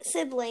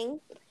sibling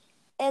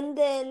and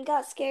then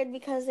got scared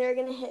because they were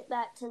going to hit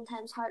that 10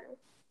 times harder.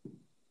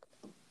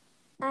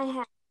 I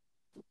have.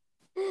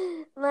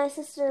 My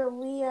sister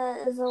Leah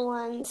is the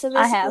one. So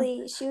I have.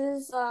 basically, she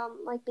was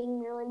like being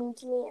really mean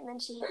to me, and then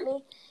she hit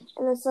me,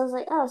 and then so I was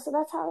like, "Oh, so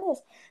that's how it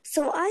is."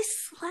 So I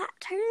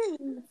slapped her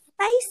in the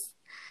face,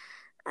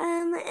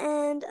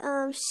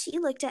 and she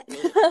looked at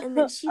me, and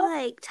then she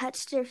like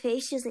touched her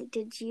face. She was like,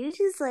 "Did you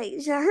just like?"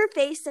 Her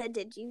face said,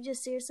 "Did you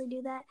just seriously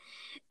do that?"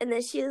 And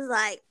then she was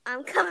like,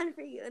 "I'm coming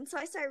for you." And so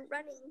I started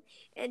running,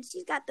 and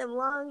she's got them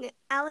long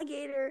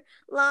alligator,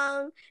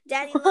 long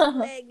daddy long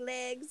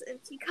legs, and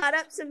she caught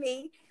up to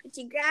me, and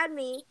she grabbed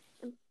me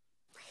and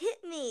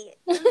hit me,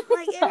 and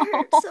like it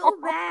hurt so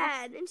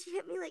bad, and she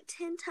hit me like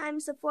 10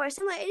 times the force.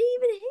 I'm like, I didn't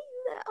even hit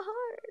you that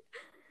hard.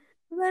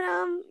 But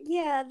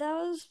yeah, that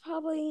was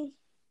probably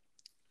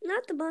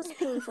not the most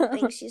painful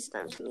thing she's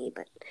done to me,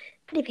 but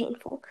pretty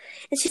painful.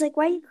 And she's like,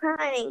 "Why are you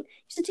crying? You're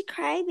such a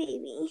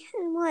crybaby."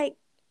 And I'm like,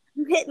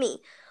 "You hit me."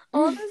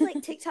 All those like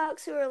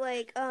TikToks who are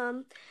like,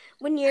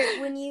 when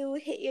you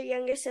hit your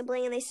younger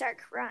sibling and they start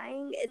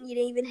crying and you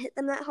didn't even hit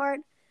them that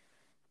hard.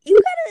 You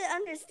gotta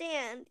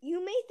understand.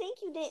 You may think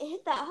you didn't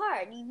hit that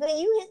hard, but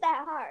you hit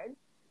that hard.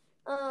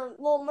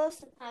 Well,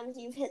 most of the times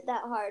you've hit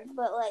that hard,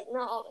 but like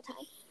not all the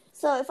time.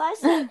 So if I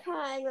start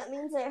crying, that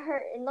means it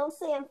hurt. And don't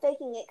say I'm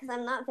faking it, because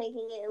I'm not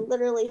faking it. It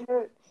literally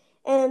hurt.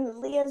 And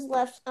Leah's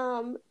left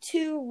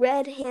 2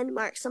 red hand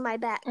marks on my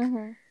back.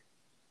 Mm-hmm.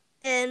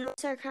 And I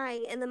started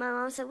crying. And then my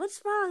mom said,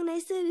 "What's wrong?" And I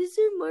said, "Is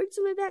there marks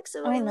on my back?"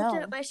 So I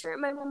lifted up my shirt,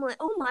 and my mom went,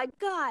 "Oh my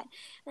God."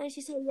 And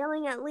she started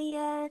yelling at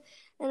Leah.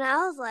 And I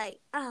was like,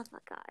 oh my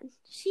God,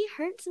 she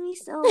hurts me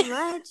so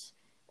much.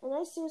 And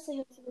I seriously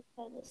hope to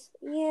defend this.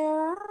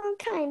 Yeah,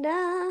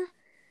 kinda.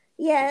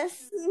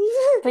 Yes.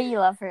 But you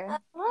love her. I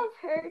love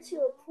her to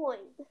a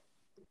point.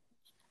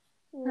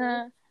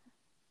 Yeah.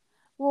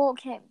 Well,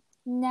 okay.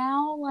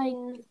 Now, like,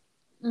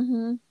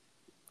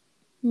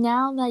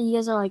 now that you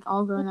guys are like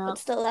all grown up,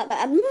 it's still that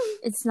bad.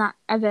 It's not.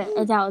 I doubt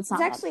it's not.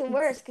 It's actually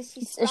worse because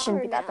she's it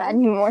shouldn't be now. that bad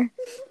anymore.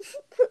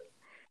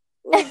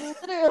 Like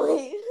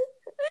literally.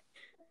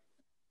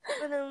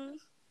 But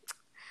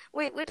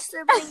wait, which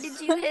sibling did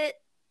you hit?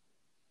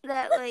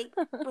 That like,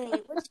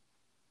 wait, which?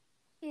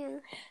 Yeah.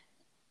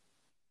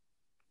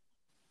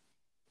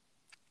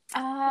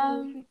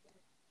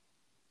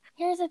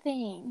 Here's the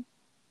thing.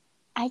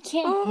 I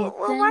can't hit them.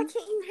 Well, why can't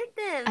you hit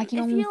them? I can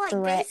if only you're like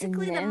threaten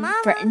basically them, the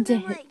mama, threaten to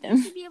then hit like them.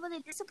 you should be able to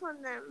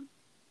discipline them.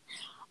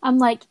 I'm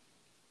like,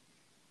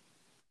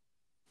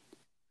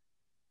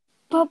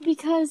 but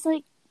because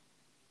like,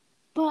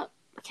 but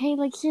okay,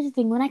 like here's the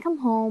thing. When I come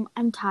home,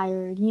 I'm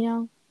tired,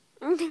 you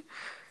know.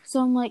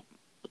 So I'm like,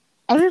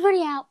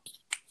 everybody out.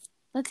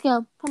 Let's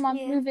go. Come on,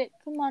 move it.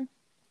 Come on.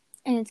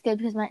 And it's good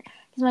because my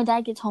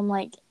dad gets home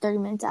like 30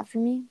 minutes after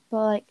me.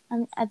 But like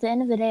at the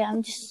end of the day,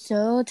 I'm just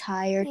so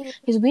tired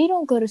because we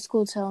don't go to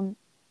school till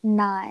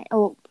 9.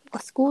 Oh, the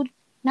school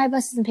night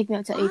bus doesn't pick me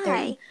up till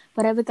 8:30.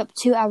 But I wake up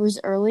 2 hours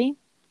early,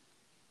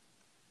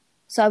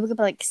 so I wake up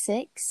at like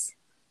 6.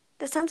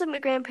 That sounds like my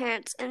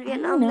grandparents in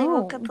Vietnam. They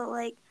woke up at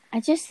like I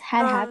just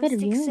had a habit of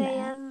doing 6 that.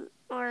 a.m.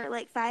 or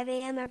like 5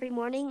 a.m. every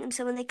morning, and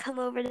so when they come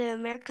over to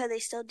America, they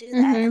still do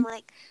that. And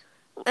like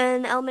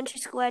in elementary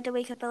school, I had to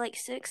wake up at like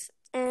 6.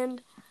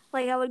 And,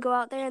 like, I would go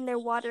out there and they're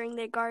watering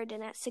their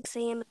garden at 6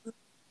 a.m.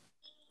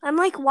 I'm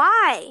like,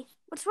 why?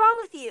 What's wrong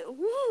with you?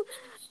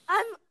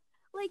 I'm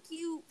like,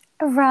 you.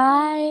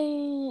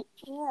 Right.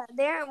 Yeah,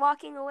 they aren't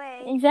walking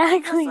away.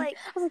 Exactly. Like,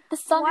 I was like, the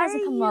sun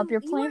hasn't come up. Your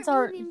plants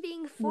aren't even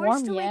being forced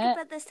warm to wake yet. up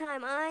at this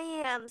time.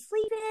 I am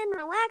sleeping.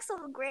 Relax,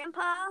 old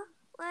grandpa.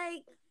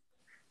 Like,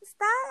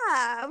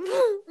 stop.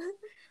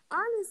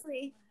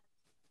 Honestly.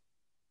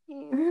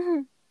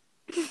 Yeah.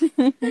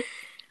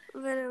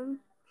 But,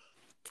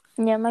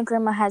 yeah, my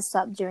grandma has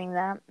stopped doing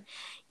that.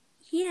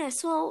 Yeah,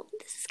 so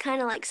this is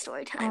kind of like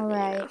story time. All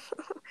right. You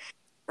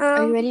know?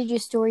 Are you ready to do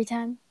story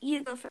time?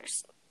 You go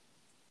first.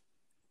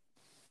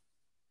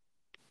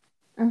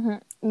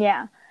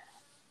 Yeah.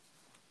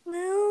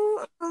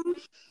 Well,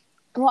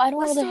 I don't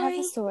really have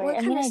a story. What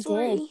I mean, I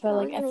story? did, but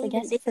like, I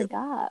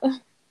forgot. Do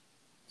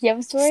you have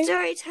a story?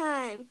 Story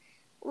time.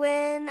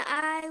 When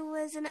I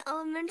was in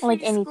elementary school,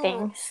 like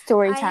anything,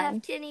 story time. I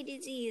have kidney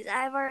disease.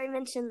 I've already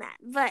mentioned that.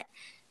 But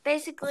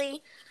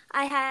basically,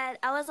 I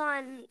was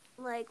on,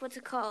 like, what's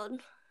it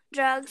called?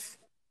 Drugs,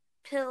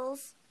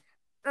 pills.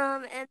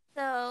 And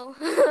so,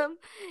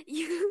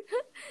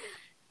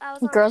 I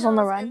was on Girls pills, on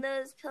the Run, and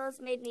those pills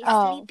made me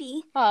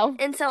sleepy.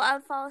 And so I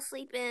would fall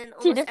asleep in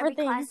almost every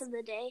class of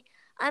the day.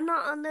 I'm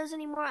not on those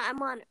anymore.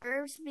 I'm on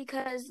herbs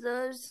because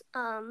those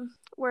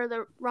were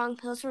the wrong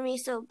pills for me.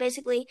 So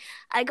basically,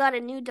 I got a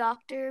new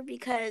doctor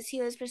because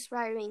he was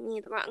prescribing me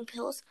the wrong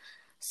pills.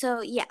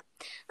 So yeah,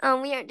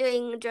 we aren't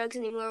doing drugs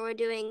anymore. We're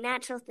doing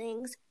natural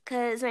things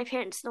because my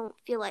parents don't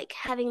feel like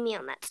having me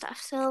on that stuff.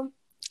 So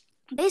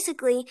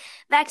basically,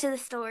 back to the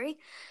story.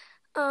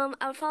 I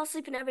would fall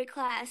asleep in every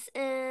class,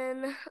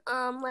 and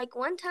like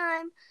one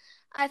time,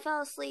 I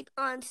fell asleep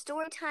on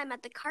story time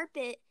at the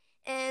carpet,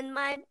 and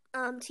my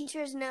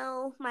teachers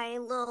know my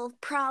little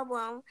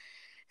problem,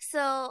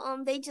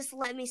 so they just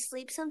let me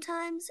sleep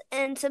sometimes.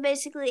 And so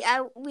basically,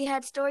 we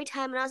had story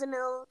time, and I was in the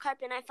middle of the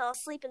carpet, and I fell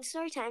asleep in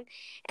story time.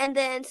 And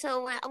then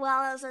so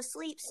while I was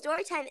asleep,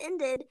 story time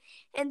ended,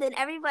 and then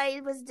everybody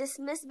was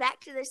dismissed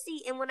back to their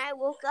seat. And when I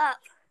woke up,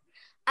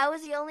 I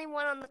was the only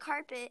one on the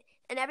carpet,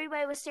 and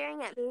everybody was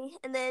staring at me.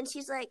 And then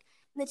she's like,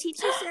 the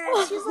teacher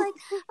said, she's like,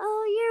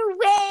 "Oh, you're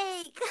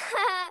awake.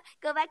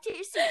 Go back to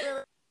your seat,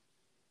 Lily."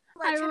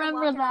 I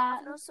remember that.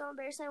 And I was so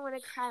embarrassed, I want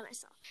to cry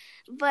myself.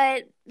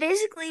 But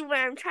basically, what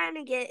I'm trying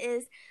to get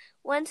is,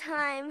 one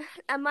time,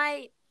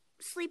 my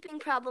sleeping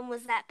problem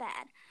was that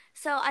bad.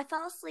 So I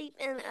fell asleep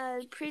in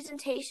a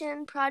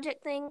presentation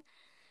project thing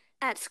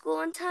at school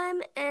one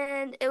time,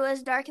 and it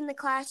was dark in the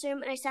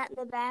classroom, and I sat in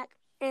the back,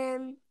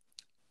 and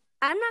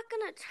I'm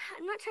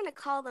not trying to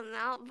call them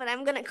out, but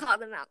I'm gonna call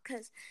them out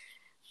because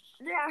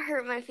that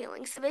hurt my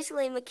feelings. So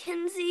basically,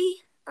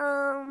 Mackenzie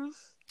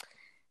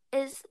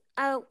is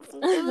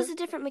it was a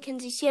different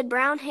Mackenzie. She had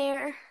brown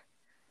hair.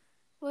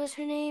 What was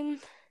her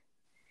name?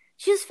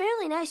 She was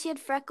fairly nice. She had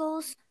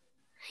freckles.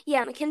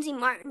 Yeah, Mackenzie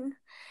Martin.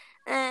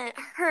 And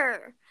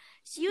her.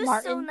 She was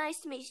so Martin. nice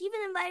to me. She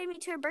even invited me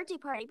to her birthday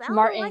party. But I don't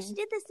Martin. know why she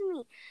did this to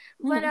me.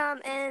 But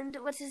and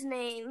what's his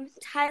name?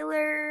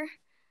 Tyler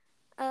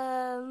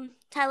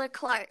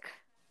Clark.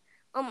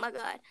 Oh my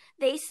god.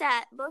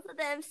 Both of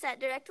them sat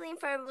directly in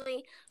front of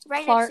me,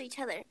 right next to each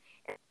other.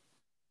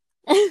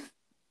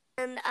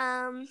 And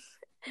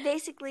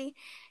basically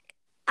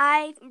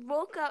I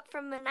woke up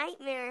from a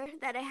nightmare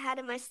that I had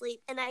in my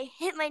sleep, and I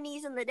hit my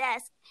knees on the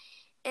desk,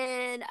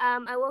 and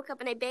I woke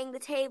up and I banged the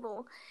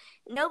table.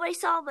 Nobody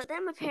saw but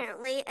them,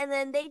 apparently, and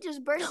then they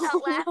just burst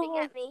out laughing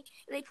at me.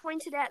 They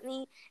pointed at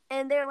me,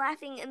 and they're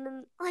laughing, and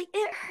then, like,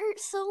 it hurt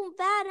so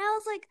bad. And I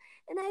was like,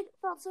 and I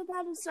felt so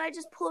bad, and so I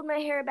just pulled my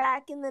hair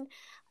back, and then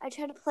I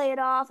tried to play it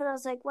off, and I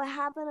was like, what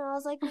happened? And I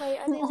was like, wait,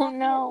 are they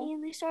laughing at me?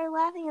 And they started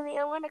laughing at me.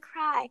 I want to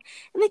cry.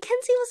 And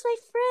Mackenzie was my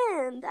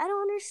friend. I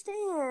don't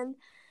understand.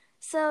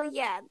 So,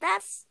 yeah,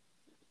 that's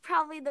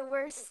probably the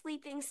worst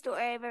sleeping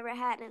story I've ever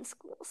had in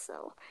school.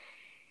 So,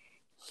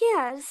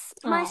 yes,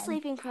 my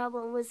sleeping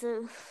problem was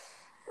a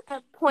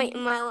point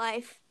in my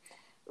life,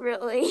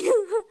 really.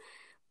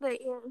 But,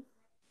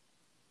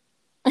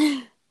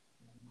 yeah.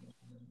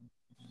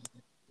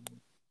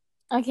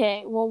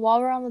 Okay, well, while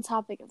we're on the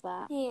topic of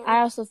that, Yeah. I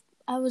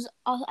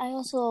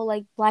also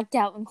like blacked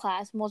out in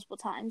class multiple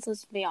times.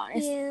 Let's be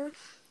honest. Yeah.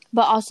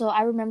 But also,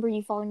 I remember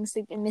you falling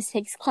asleep in Miss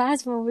Hicks'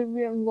 class while we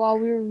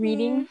were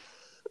reading,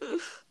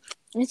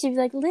 and she'd be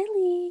like,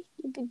 "Lily,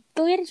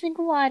 go get a drink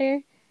of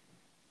water."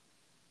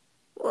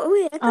 Well,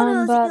 wait, I thought I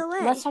was but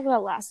ELA. Let's talk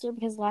about last year,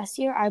 because last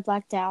year I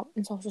blacked out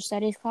in social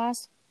studies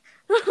class.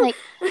 Like,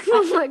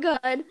 oh my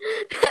god.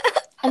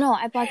 I know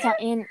I blacked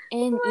out in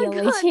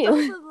ELA god, too.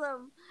 Both of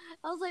them.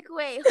 I was like,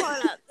 wait,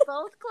 hold up,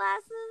 both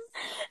classes?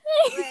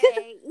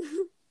 Wait.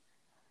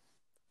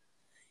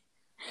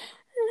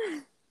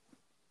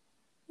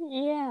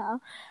 Yeah.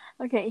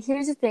 Okay,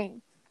 here's the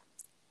thing.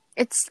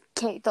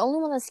 The only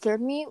one that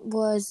scared me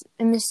was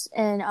in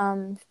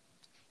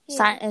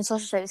science and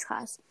social studies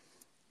class,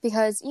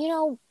 because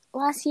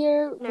last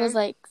year was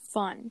like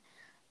fun.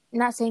 I'm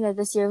not saying that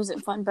this year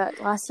wasn't fun,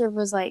 but last year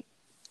was like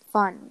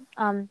fun.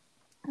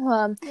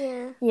 But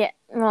in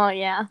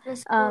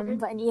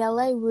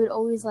ELA we would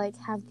always like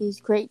have these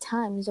great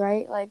times,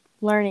 right? Like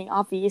learning,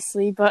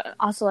 obviously, but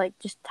also like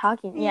just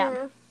talking.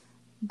 Yeah.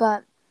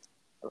 But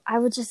I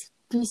would just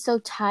be so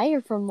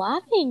tired from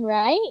laughing,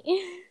 right?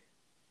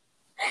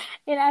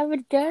 And I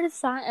would go to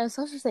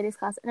social studies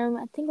class, and I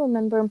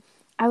remember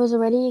I was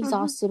already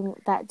exhausted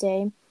that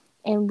day,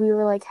 and we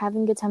were like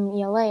having a good time in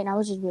ELA, and I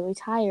was just really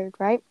tired,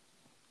 right?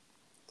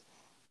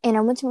 And I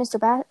went to a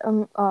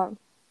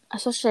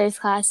social studies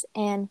class,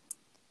 and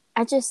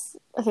so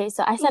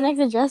I sat next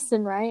to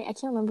Justin, right? I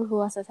can't remember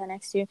who else I sat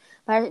next to,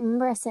 but I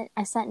remember I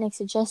sat next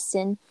to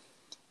Justin,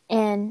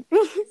 and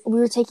we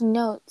were taking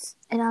notes,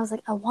 and I was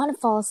like, I want to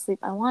fall asleep,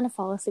 but I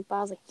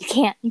was like,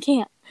 you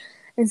can't.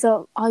 And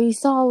so all you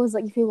saw was,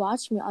 like, if you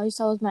watched me, all you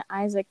saw was my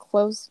eyes, like,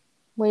 closed,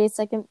 wait a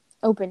second,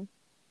 open,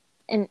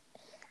 and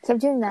kept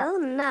doing that. Oh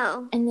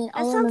no! And then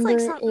that sounds like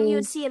something you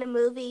would see in a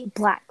movie.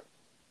 Black.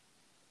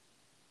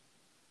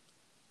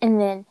 And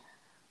then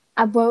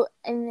I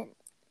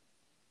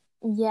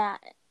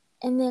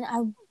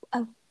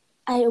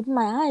opened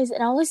my eyes,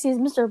 and all I see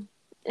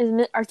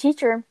is our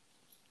teacher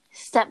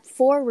step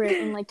forward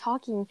and like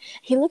talking.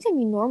 He looked at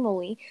me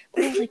normally,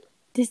 but I was like,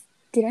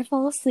 did I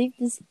fall asleep?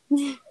 I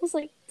was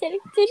like, did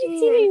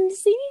you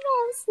see me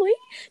fall asleep?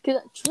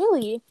 Because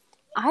truly,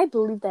 I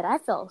believe that I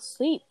fell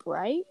asleep,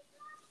 right?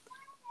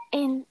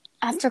 And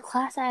after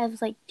class, I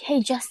was like,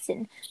 hey,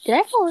 Justin, did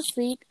I fall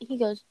asleep? He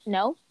goes,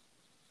 no.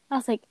 I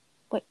was like,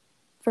 wait,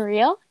 for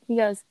real? He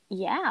goes,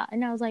 yeah.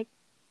 And I was like,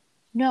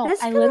 no,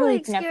 I literally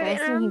didn't fall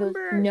asleep. And he goes,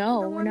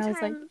 no. And I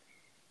was like,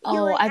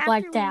 oh, I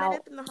blacked out. Met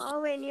up in the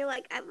hallway, and you're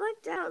like, I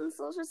blacked out in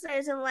social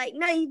studies. I'm like,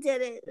 no, you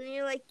didn't. And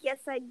you're like,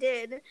 yes, I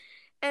did.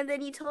 And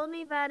then you told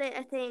me about it,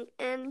 I think,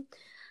 and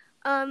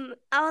I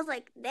was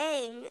like,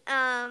 dang,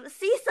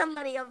 see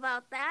somebody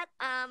about that.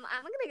 I'm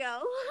gonna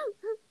go.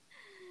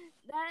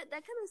 that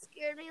kind of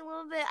scared me a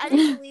little bit. I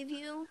didn't believe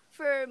you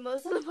for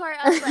most of the part.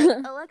 I was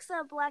like,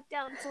 Alexa blacked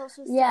out in social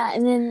studies. Yeah,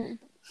 and then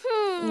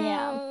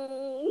yeah.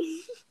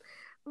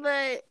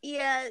 But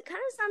yeah, it kind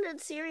of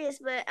sounded serious,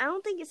 but I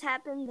don't think it's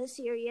happened this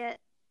year yet.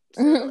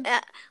 So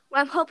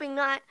I'm hoping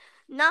not.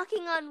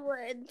 Knocking on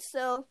wood.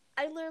 So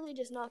I literally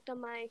just knocked on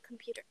my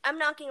computer. I'm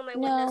knocking on my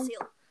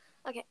windowsill.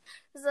 Okay.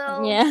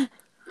 So yeah,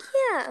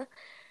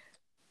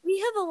 we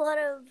have a lot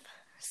of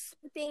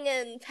sleeping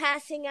and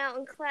passing out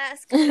in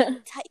class kind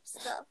of type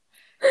stuff.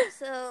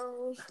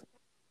 So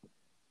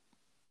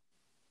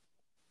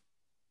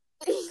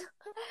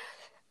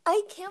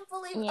I can't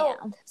believe. Yeah.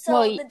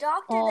 The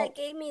doctor that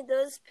gave me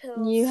those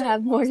pills. You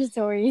have more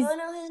stories. Oh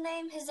no, his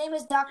name. His name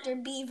is Dr.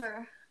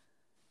 Beaver,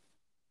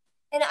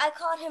 and I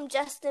called him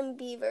Justin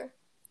Bieber.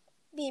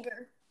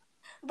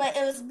 but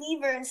it was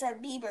Beaver instead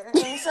of Bieber.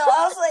 And so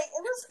I was like,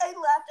 I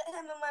laughed at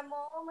him, and my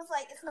mom was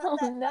like, it's not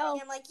that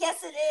funny. I'm like,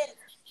 yes, it is.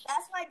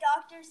 That's my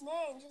doctor's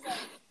name. She's like,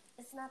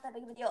 it's not that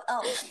big of a deal.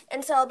 Oh,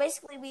 and so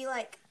basically we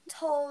like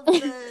told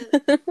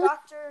the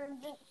doctor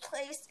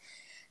place,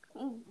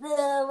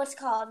 the what's it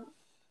called,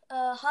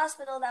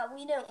 hospital, that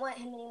we didn't want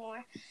him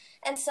anymore.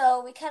 And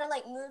so we kind of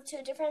like moved to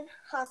a different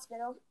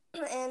hospital.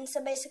 And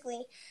so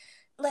basically,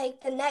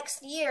 like the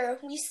next year,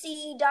 we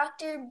see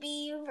Dr.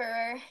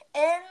 Beaver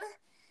in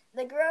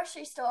the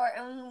grocery store,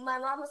 and my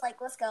mom was like,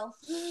 let's go.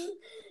 She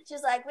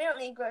was like, we don't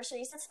need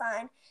groceries, it's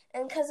fine.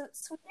 And because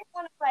we didn't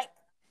want to like,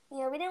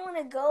 we didn't want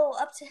to go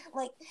up to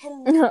like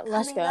him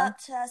coming up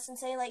to us and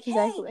say like, hey,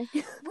 where'd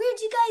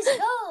you guys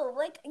go?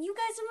 Like, you're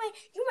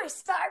my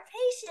star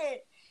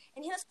patient.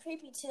 And he was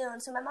creepy too,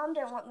 and so my mom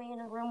didn't want me in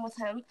a room with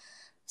him.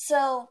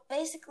 So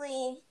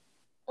basically,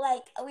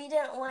 like, we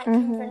didn't want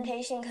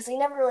confrontation because we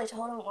never really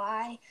told him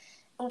why.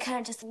 And we kind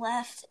of just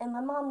left, and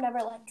my mom never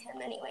liked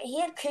him anyway. He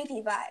had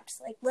creepy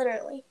vibes, like,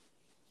 literally.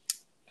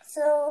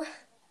 So,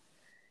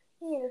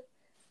 yeah.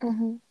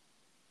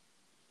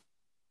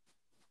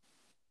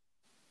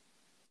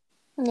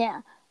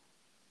 Yeah.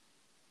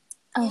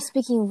 Oh,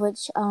 speaking of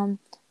which, I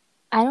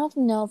don't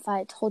know if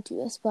I told you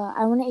this, but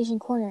I went to Asian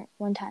Corner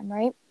one time,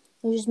 right?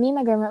 It was just me and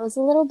my grandma. It was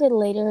a little bit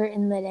later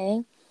in the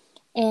day,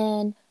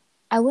 and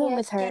I went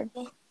with her.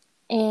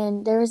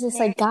 And there was this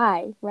like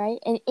guy, right?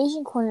 And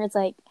Asian Corner is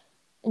like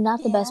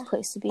not the best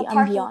place to be. I'm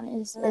gonna be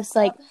honest. It's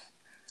like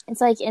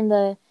in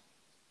the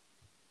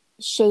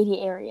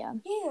shady area.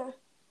 Yeah.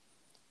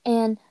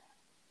 And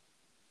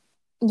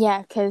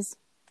yeah,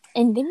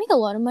 and they make a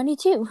lot of money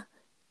too.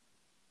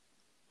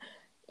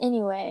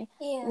 Anyway,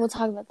 we'll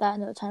talk about that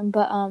another time.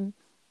 But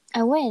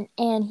I went,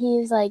 and he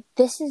was like,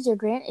 "This is your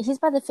he's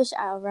by the fish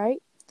aisle,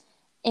 right?"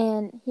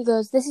 And he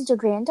goes, "This is your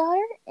granddaughter?"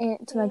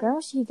 And to my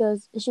grandma, she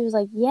was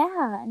like,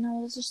 "Yeah." And I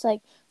was just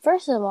like,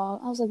 first of all,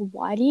 I was like,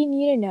 "Why do you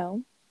need to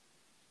know?"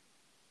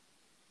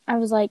 I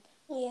was like,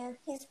 yeah,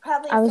 he's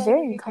probably. I was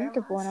very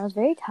uncomfortable, and I was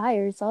very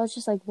tired, so I was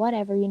just like,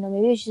 whatever,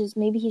 maybe he's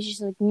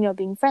just like,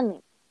 being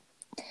friendly.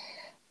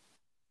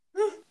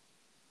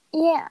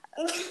 Yeah.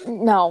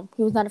 No,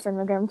 he was not a friend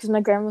of my grandma, because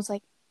my grandma was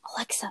like,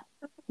 "Alexa,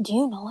 do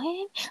you know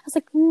him?" I was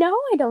like, "No,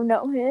 I don't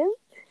know him."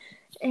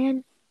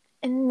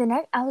 And the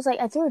night, I was like,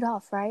 I threw it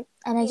off, right?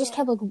 And I just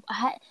kept like,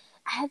 I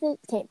had the,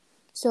 okay,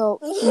 so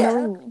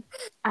knowing me,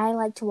 I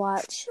like to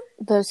watch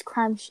those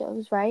crime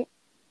shows, right?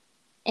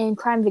 And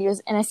crime videos,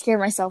 and I scared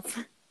myself.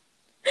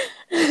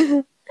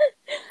 So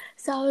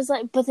I was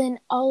like, but then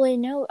all I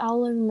knew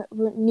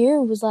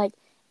was like,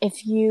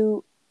 if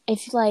you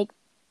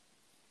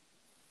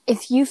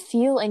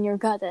feel in your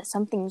gut that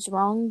something's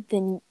wrong,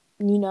 then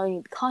you need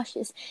to be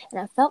cautious.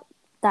 And I felt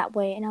that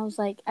way, and I was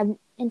like, and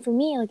for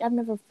me, like, I've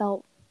never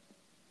felt.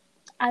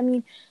 I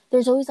mean,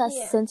 there's always that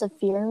sense of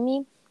fear in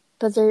me,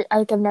 but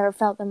I've never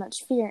felt that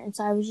much fear, and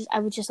so I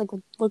would just like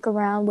look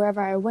around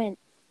wherever I went,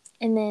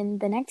 and then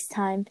the next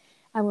time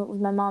I went with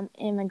my mom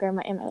and my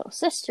grandma and my little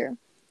sister.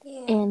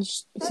 Yeah, and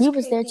he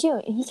was there too,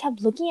 and he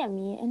kept looking at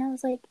me, and I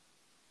was like,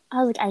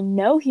 I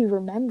know he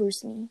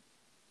remembers me.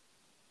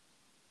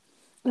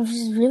 It was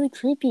just really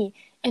creepy.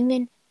 And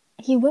then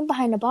he went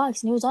behind a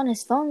box, and he was on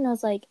his phone, and I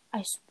was like,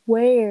 I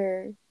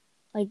swear,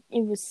 like,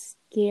 it was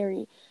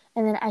scary.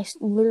 And then I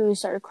literally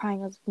started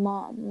crying. I was like,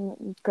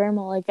 Mom,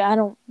 Grandma, like, I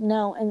don't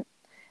know. And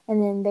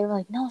then they were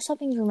like, no,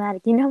 something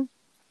dramatic, And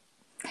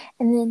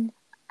then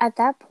at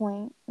that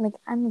point, like,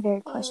 I'm a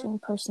very questioning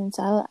person,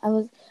 so I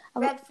was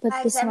but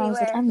this time I was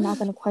like, I'm not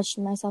going to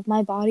question myself.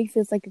 My body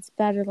feels like it's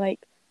better,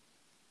 like,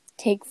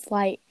 take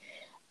flight.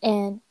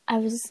 And I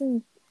was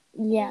listening,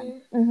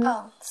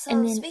 Oh, so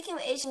and then, speaking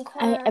of Asian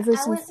Corner, I went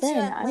to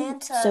Atlanta. I'm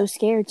so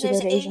scared to go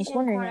to Asian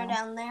Corner now.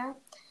 Down there.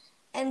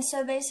 And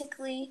so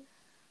basically,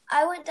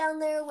 I went down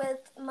there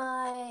with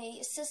my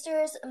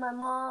sisters and my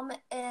mom,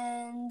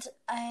 and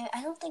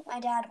I don't think my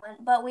dad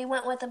went, but we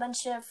went with a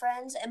bunch of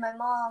friends, and my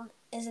mom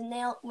is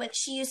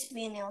she used to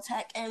be a nail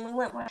tech, and we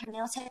went with her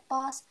nail tech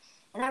boss,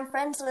 and I'm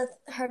friends with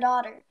her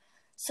daughter.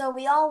 So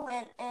we all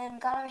went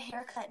and got our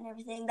hair cut and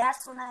everything.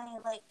 That's when I,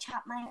 like,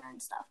 chopped my hair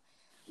and stuff.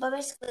 But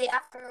basically,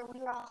 after we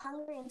were all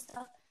hungry and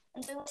stuff,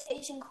 and so we went to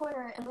Asian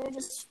Corner, and we were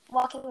just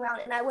walking around,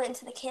 and I went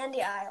into the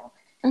candy aisle,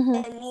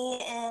 and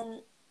me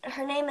and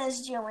her name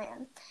is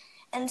Joanne.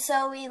 And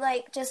so we,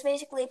 like, just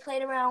basically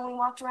played around, we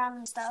walked around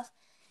and stuff.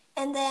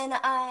 And then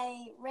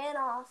I ran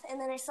off, and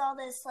then I saw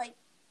this, like,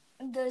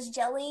 those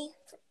jelly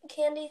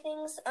candy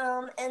things.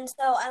 And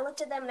so I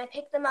looked at them, and I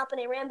picked them up, and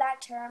I ran back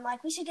to her. I'm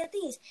like, we should get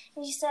these.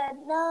 And she said,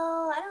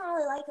 no, I don't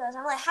really like those.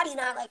 I'm like, how do you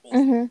not like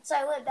these? So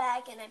I went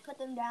back, and I put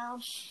them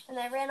down, and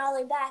I ran all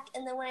the way back.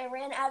 And then when I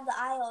ran out of the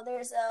aisle,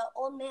 there's an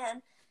old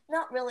man,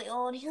 not really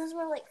old. He was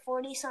more like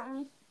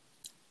 40-something,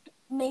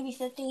 maybe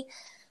 50.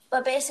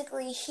 But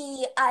basically,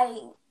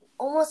 I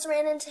almost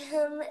ran into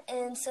him,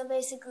 and so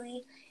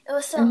basically it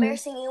was so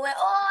embarrassing. He went,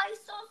 "Oh, I'm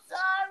so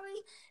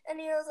sorry," and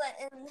he was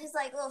like, in his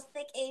like little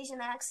thick Asian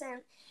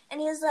accent,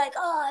 and he was like,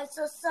 "Oh, I'm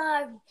so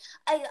sorry.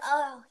 I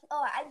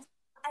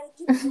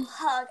give you a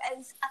hug.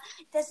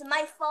 That's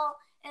my fault."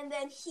 and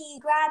then he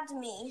grabbed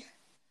me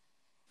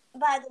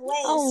by the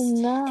Oh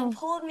waist and no.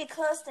 pulled me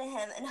close to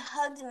him and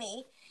hugged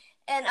me.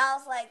 And I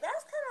was like,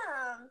 that's kind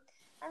of,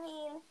 I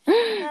mean,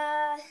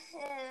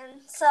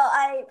 and so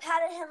I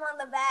patted him on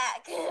the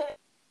back.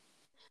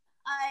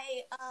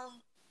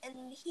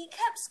 And he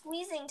kept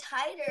squeezing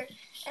tighter.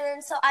 And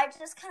then so I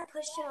just kind of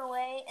pushed him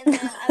away. And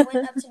then I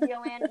went up to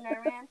Joanne and I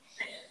ran.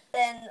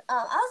 Then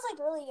I was like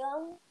really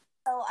young.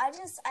 So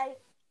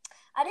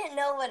I didn't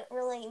know what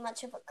really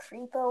much of a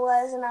creepo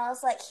was. And I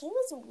was like, he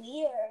was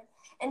weird.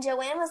 And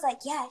Joanne was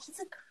like, yeah, he's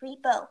a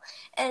creepo.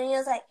 And he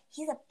was like,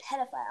 he's a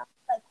pedophile.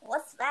 Like,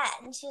 what's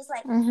that? And she was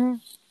like,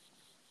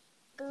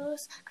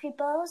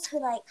 creepos who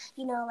like,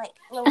 you know, like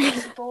little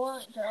people,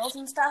 girls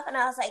and stuff. And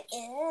I was like,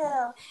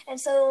 ew. And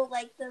so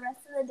like the rest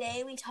of the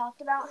day we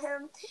talked about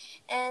him,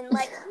 and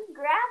like he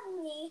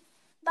grabbed me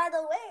by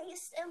the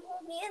waist and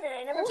pulled me in, and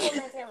I never told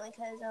my family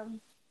because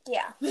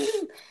yeah,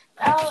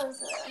 that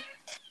was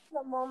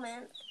the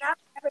moment. Now I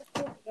never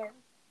see it again.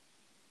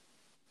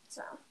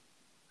 So.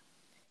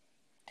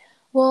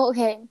 Well,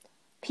 okay,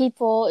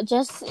 people,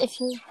 just if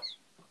you.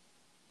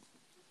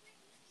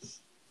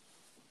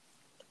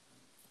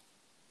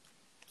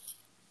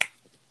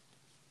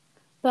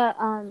 But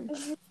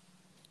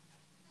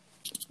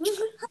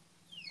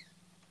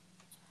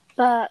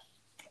but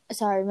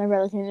sorry, my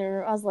brother came in the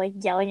room. I was like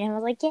yelling at him. I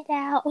was like, "Get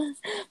out!"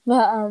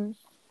 But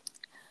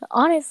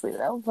honestly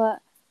though,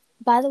 but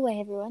by the way,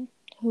 everyone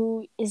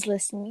who is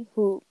listening,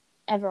 who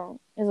everyone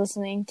is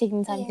listening, taking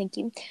the time, thank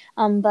you.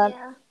 But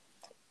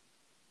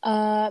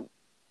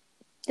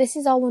this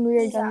is all when we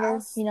were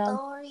younger. You know,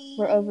 Stories.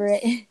 we're over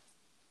it.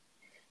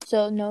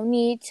 So no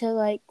need to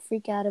like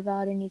freak out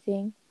about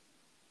anything.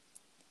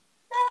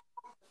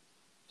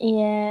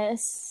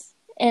 Yes.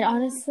 And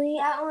honestly,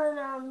 that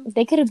one,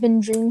 they could have been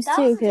dreams that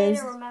too, was a day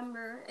because to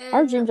remember. And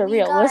our dreams are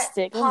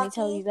realistic. Let me Pocky.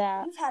 tell you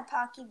that. You've had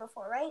Pocky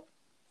before, right?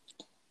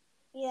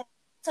 Yeah.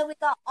 So we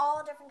got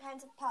all different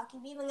kinds of Pocky.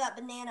 We even got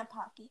banana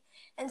Pocky.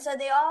 And so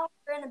they all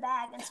were in a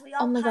bag. And so we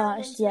all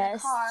piled into the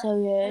car.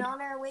 So good. And on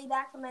our way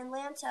back from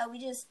Atlanta, we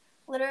just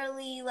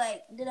literally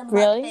like did a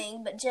Really?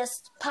 mukbang, but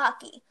just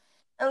Pocky.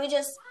 And we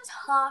just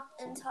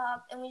talked, and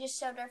we just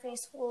shoved our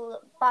face full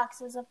of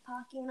boxes of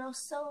Pocky, and it was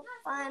so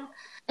fun.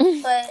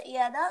 But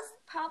yeah, that was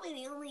probably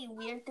the only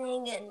weird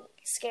thing and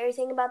scary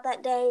thing about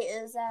that day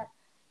is that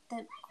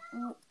the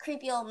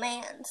creepy old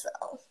man. So.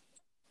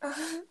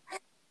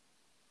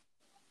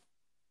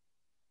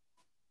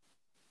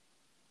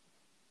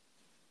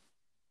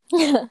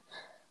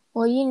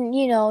 Well,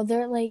 you know,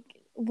 they're like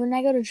when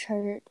I go to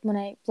church, when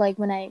I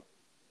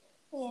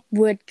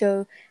would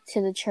go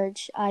to the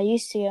church I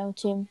used to go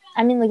to.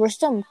 I mean, like we're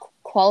still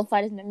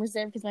qualified as members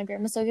there because my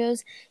grandma still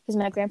goes, because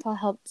my grandpa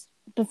helped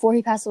before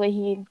he passed away.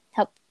 He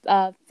helped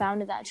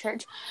founded that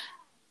church,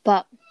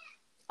 but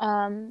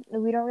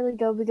we don't really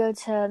go. We go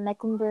to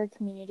Mecklenburg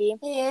Community,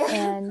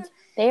 and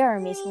they are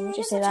amazing. Let me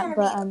just say that.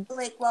 But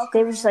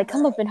they were just like,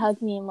 come up and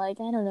hug me. I'm like,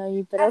 I don't know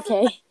you, but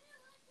okay.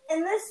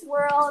 In this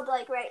world,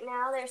 like right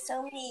now, there's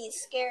so many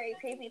scary,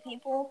 creepy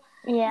people.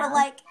 Yeah. But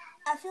like,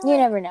 I feel you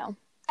never know.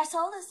 I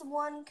saw this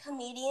one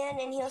comedian,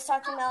 and he was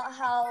talking about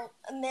how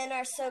men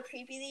are so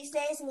creepy these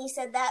days, and he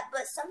said that,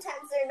 but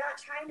sometimes they're not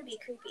trying to be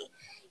creepy.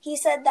 He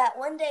said that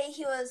one day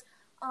he was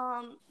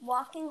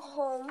walking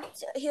home.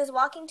 He was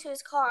walking to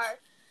his car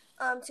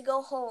to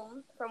go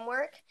home from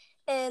work,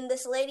 and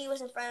this lady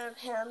was in front of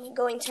him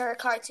going to her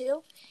car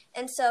too.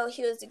 And so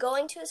he was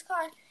going to his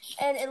car,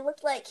 and it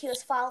looked like he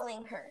was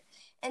following her.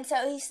 And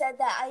so he said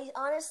that I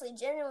honestly,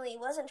 genuinely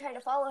wasn't trying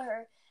to follow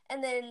her.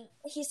 And then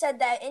he said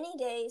that any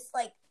days,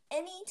 like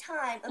any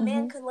time, a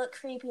man could look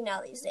creepy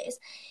now these days.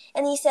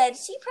 And he said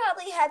she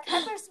probably had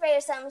pepper spray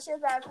or something. She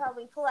was about to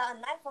probably pull out a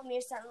knife on me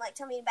or something, like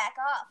tell me to back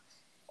off.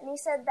 And he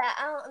said that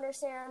I don't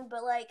understand,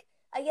 but like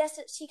I guess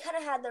she kind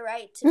of had the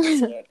right to be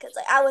scared because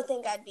like I would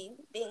think I'd be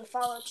being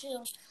followed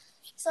too.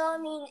 So I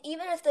mean,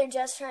 even if they're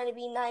just trying to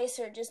be nice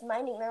or just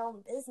minding their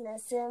own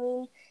business, I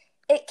mean,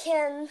 it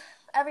can.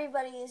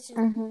 Everybody is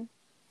just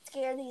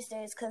scared these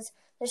days because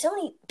there's so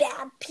many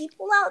bad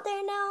people out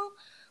there now.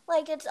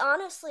 Like it's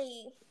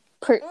honestly,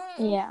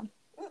 yeah.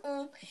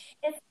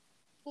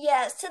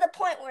 It's to the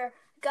point where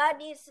God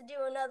needs to do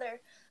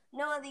another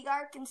Noah the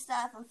Ark and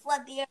stuff and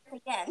flood the earth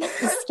again.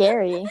 It's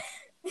scary.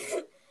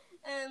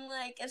 And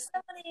like if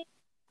somebody,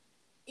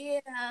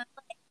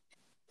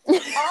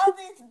 all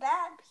these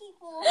bad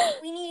people,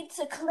 we need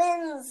to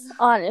cleanse.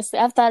 Honestly,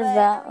 I've thought of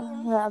that. I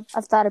mean,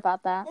 I've thought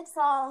about that. It's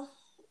all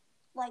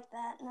like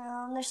that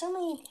now. And there's so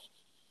many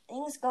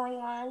things going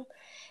on,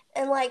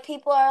 and like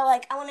people are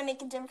like, I want to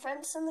make a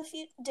difference in the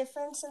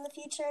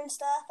future and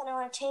stuff, and I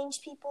want to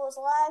change people's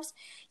lives.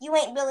 You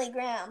ain't Billy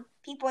Graham.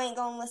 People ain't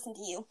gonna listen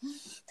to you.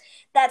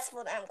 That's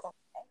what I'm going to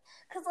say.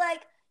 Because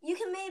like you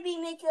can maybe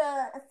make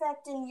a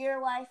effect in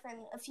your life and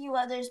a few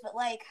others, but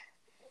like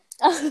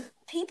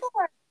people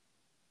are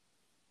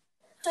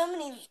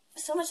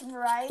so much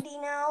variety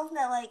now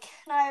that like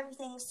not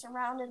everything's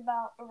surrounded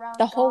around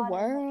the God whole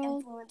world and like,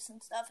 influence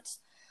and stuff. It's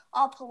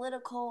all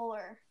political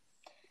or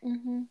I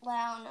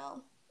don't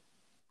know,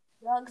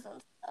 drugs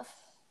and stuff.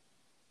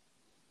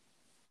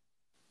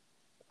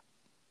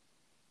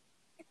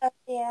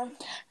 Yeah.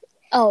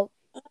 Oh,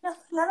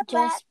 None of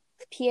that.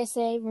 just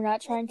PSA, we're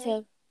not trying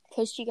to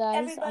push you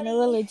guys on a Everybody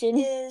religion.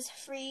 is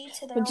free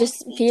to their But own just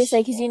speech. PSA,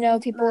 because you know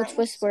people mind,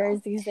 twist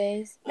words these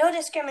days. No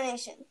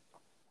discrimination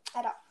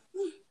at all.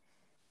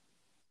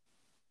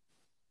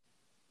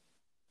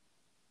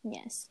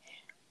 Yes.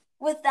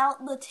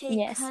 Without the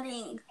tape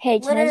cutting. Hey,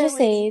 can literally. I just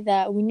say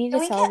that we need to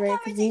we celebrate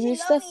because we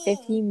reached the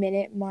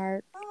 50-minute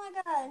mark. Oh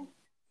my god.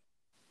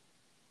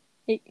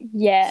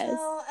 Yes.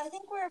 So I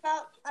think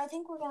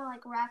we're gonna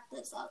like wrap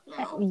this up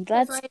now.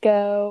 Let's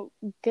go.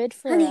 Good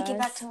for us. I need to get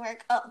back to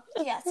work. Oh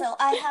yeah, so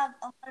I have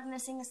a lot of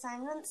missing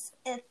assignments.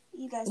 If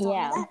you guys don't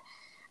know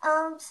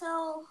that.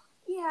 So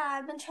yeah,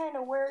 I've been trying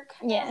to work.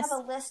 Yes. I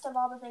have a list of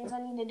all the things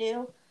I need to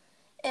do,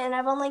 and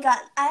I'm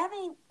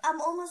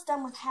almost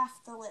done with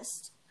half the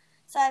list.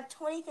 So I have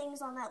 20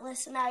 things on that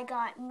list, and I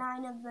got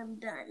 9 of them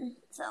done.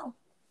 So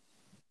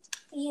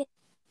yeah.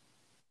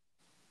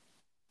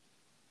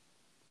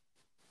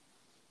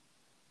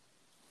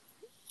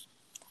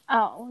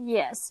 Oh,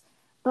 yes.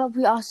 But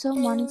we also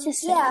wanted to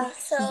say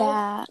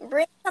that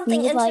bring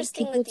something we would like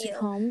interesting people with to you.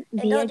 come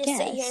And be don't a just guest.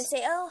 sit here and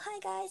say, "Oh, hi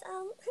guys."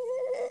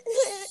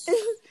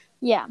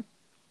 Yeah.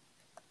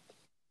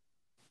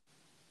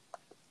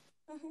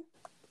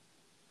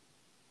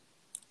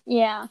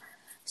 Yeah.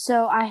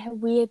 So I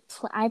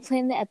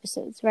planned the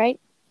episodes, right?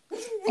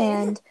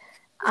 And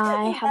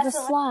I have a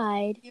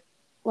slide.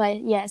 Well,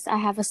 yes, I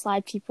have a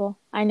slide, people.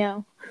 I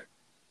know.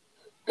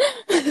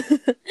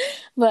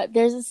 But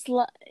there's a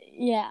slide.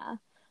 Yeah.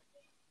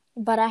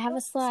 But I have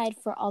a slide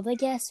for all the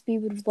guests we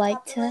would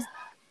like to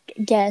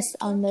guest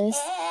on this.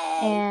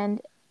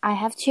 And I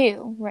have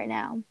 2 right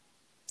now.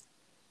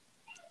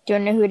 Do you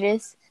want to know who it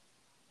is?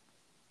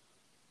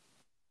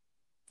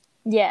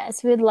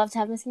 Yes, we'd love to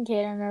have Miss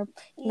Kincaid on our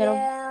middle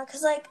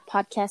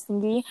podcast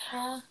thingy.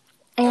 Yeah.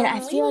 And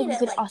I feel like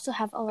we could also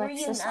have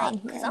Alexis on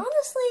here. Because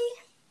honestly,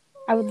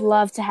 I would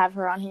love to have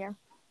her on here.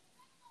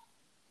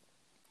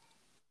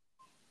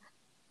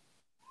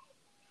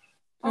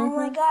 Oh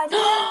my god,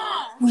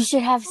 yeah! We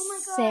should have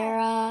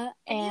Sarah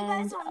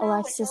and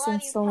Alexis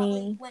and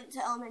Celine. Went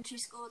to elementary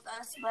school with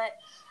us, but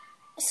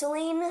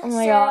Celine,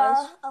 Sarah,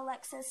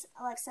 gosh.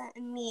 Alexa,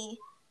 and me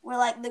were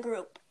like the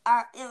group.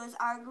 It was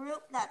our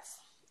group. That's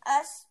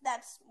us.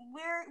 That's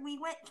where we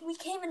went. We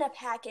came in a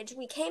package.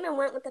 We came and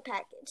went with the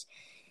package.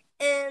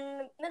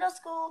 And middle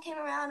school came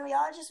around. We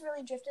all just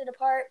really drifted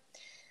apart.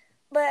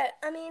 But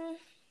I mean,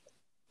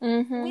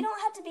 we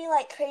don't have to be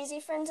like crazy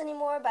friends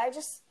anymore. But I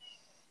just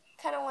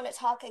kind of want to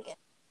talk again.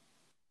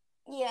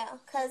 Yeah,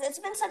 because it's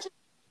been such a...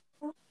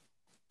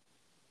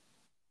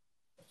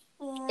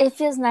 Yeah. It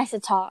feels nice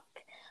to talk.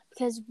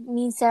 Because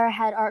me and Sarah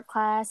had art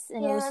class,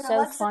 and it was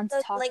so fun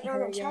to talk to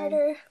her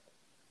again.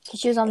 Because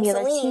she was on the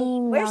other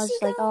team, and I was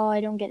just like, oh,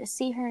 I don't get to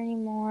see her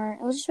anymore.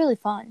 It was just really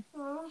fun.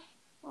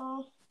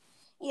 Well,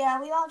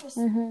 yeah, we all just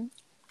kind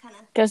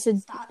of goes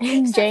to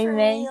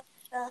Jamie.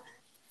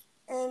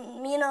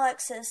 And me and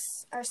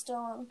Alexis are still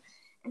on.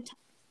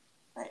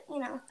 But, you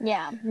know.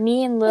 Yeah,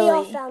 me and Lily. We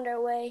all found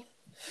our way.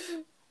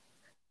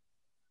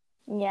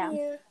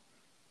 Yeah.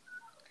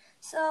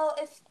 So,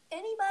 if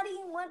anybody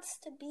wants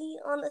to be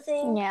on the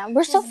thing, yeah,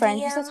 we're still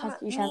friends. We still talk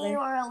to each other. Me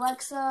or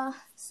Alexa.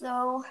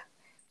 So,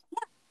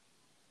 yeah.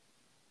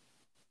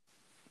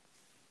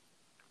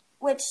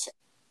 Which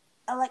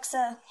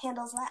Alexa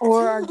handles that.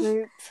 Or our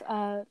group,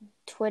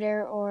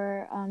 Twitter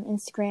or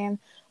Instagram,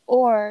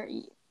 or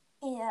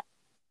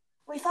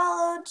we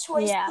follow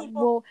choice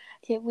people.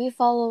 Well, we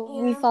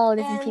follow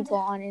different people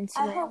on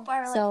Instagram. I hope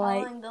our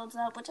following builds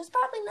up, which is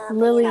probably not.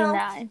 Lily and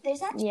I.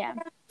 There's actually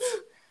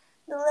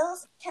the little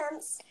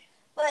chance.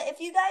 But if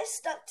you guys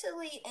stuck to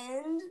the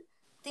end,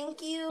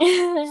 thank you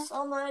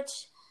so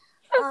much.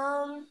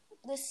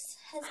 This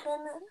has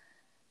been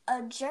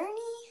a journey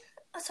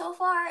so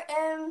far,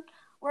 and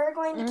we're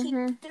going to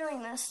keep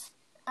doing this.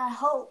 I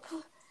hope,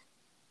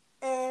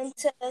 and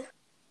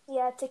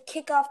to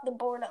kick off the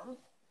boredom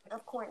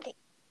of quarantine.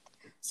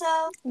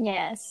 So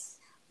yes,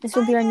 this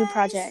will be our new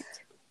project.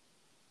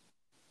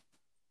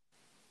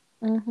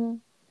 All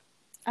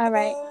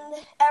right.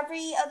 And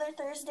every other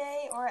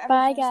Thursday or every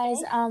Bye,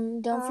 Thursday.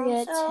 guys. Don't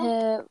forget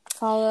to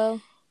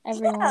follow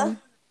everyone. Yeah.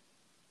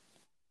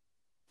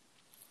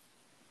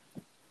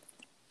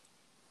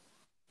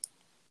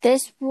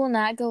 This will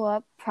not go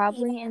up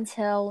probably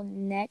until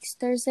next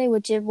Thursday,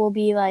 which it will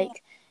be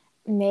like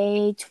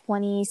May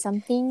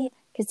 20-something,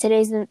 because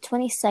today's the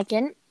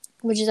 22nd,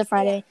 which is a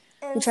Friday.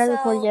 We tried to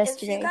record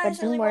yesterday, but it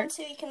didn't work.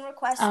 You can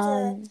request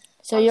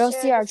so you'll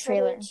see our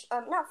trailer.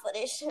 Not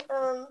footage.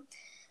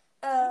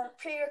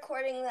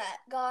 Pre-recording that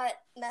got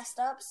messed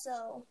up,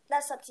 so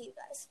that's up to you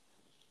guys.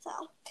 So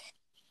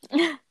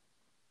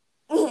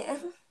yeah.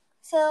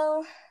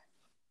 So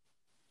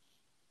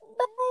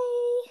bye.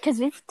 Because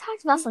we've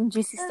talked about some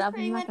juicy stuff.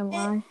 I'm not gonna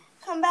lie.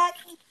 Come back.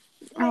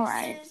 All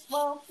right.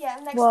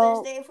 Next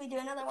Thursday if we do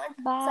another one.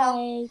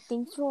 Bye.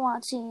 Thanks for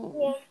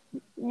watching.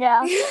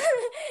 Yeah.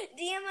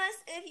 DM us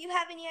if you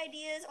have any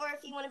ideas or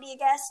if you want to be a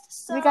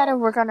guest. So we gotta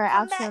work on our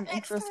outro and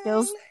intro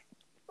skills.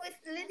 With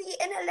Lily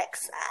and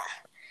Alexa.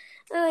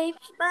 Alright,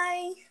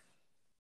 bye.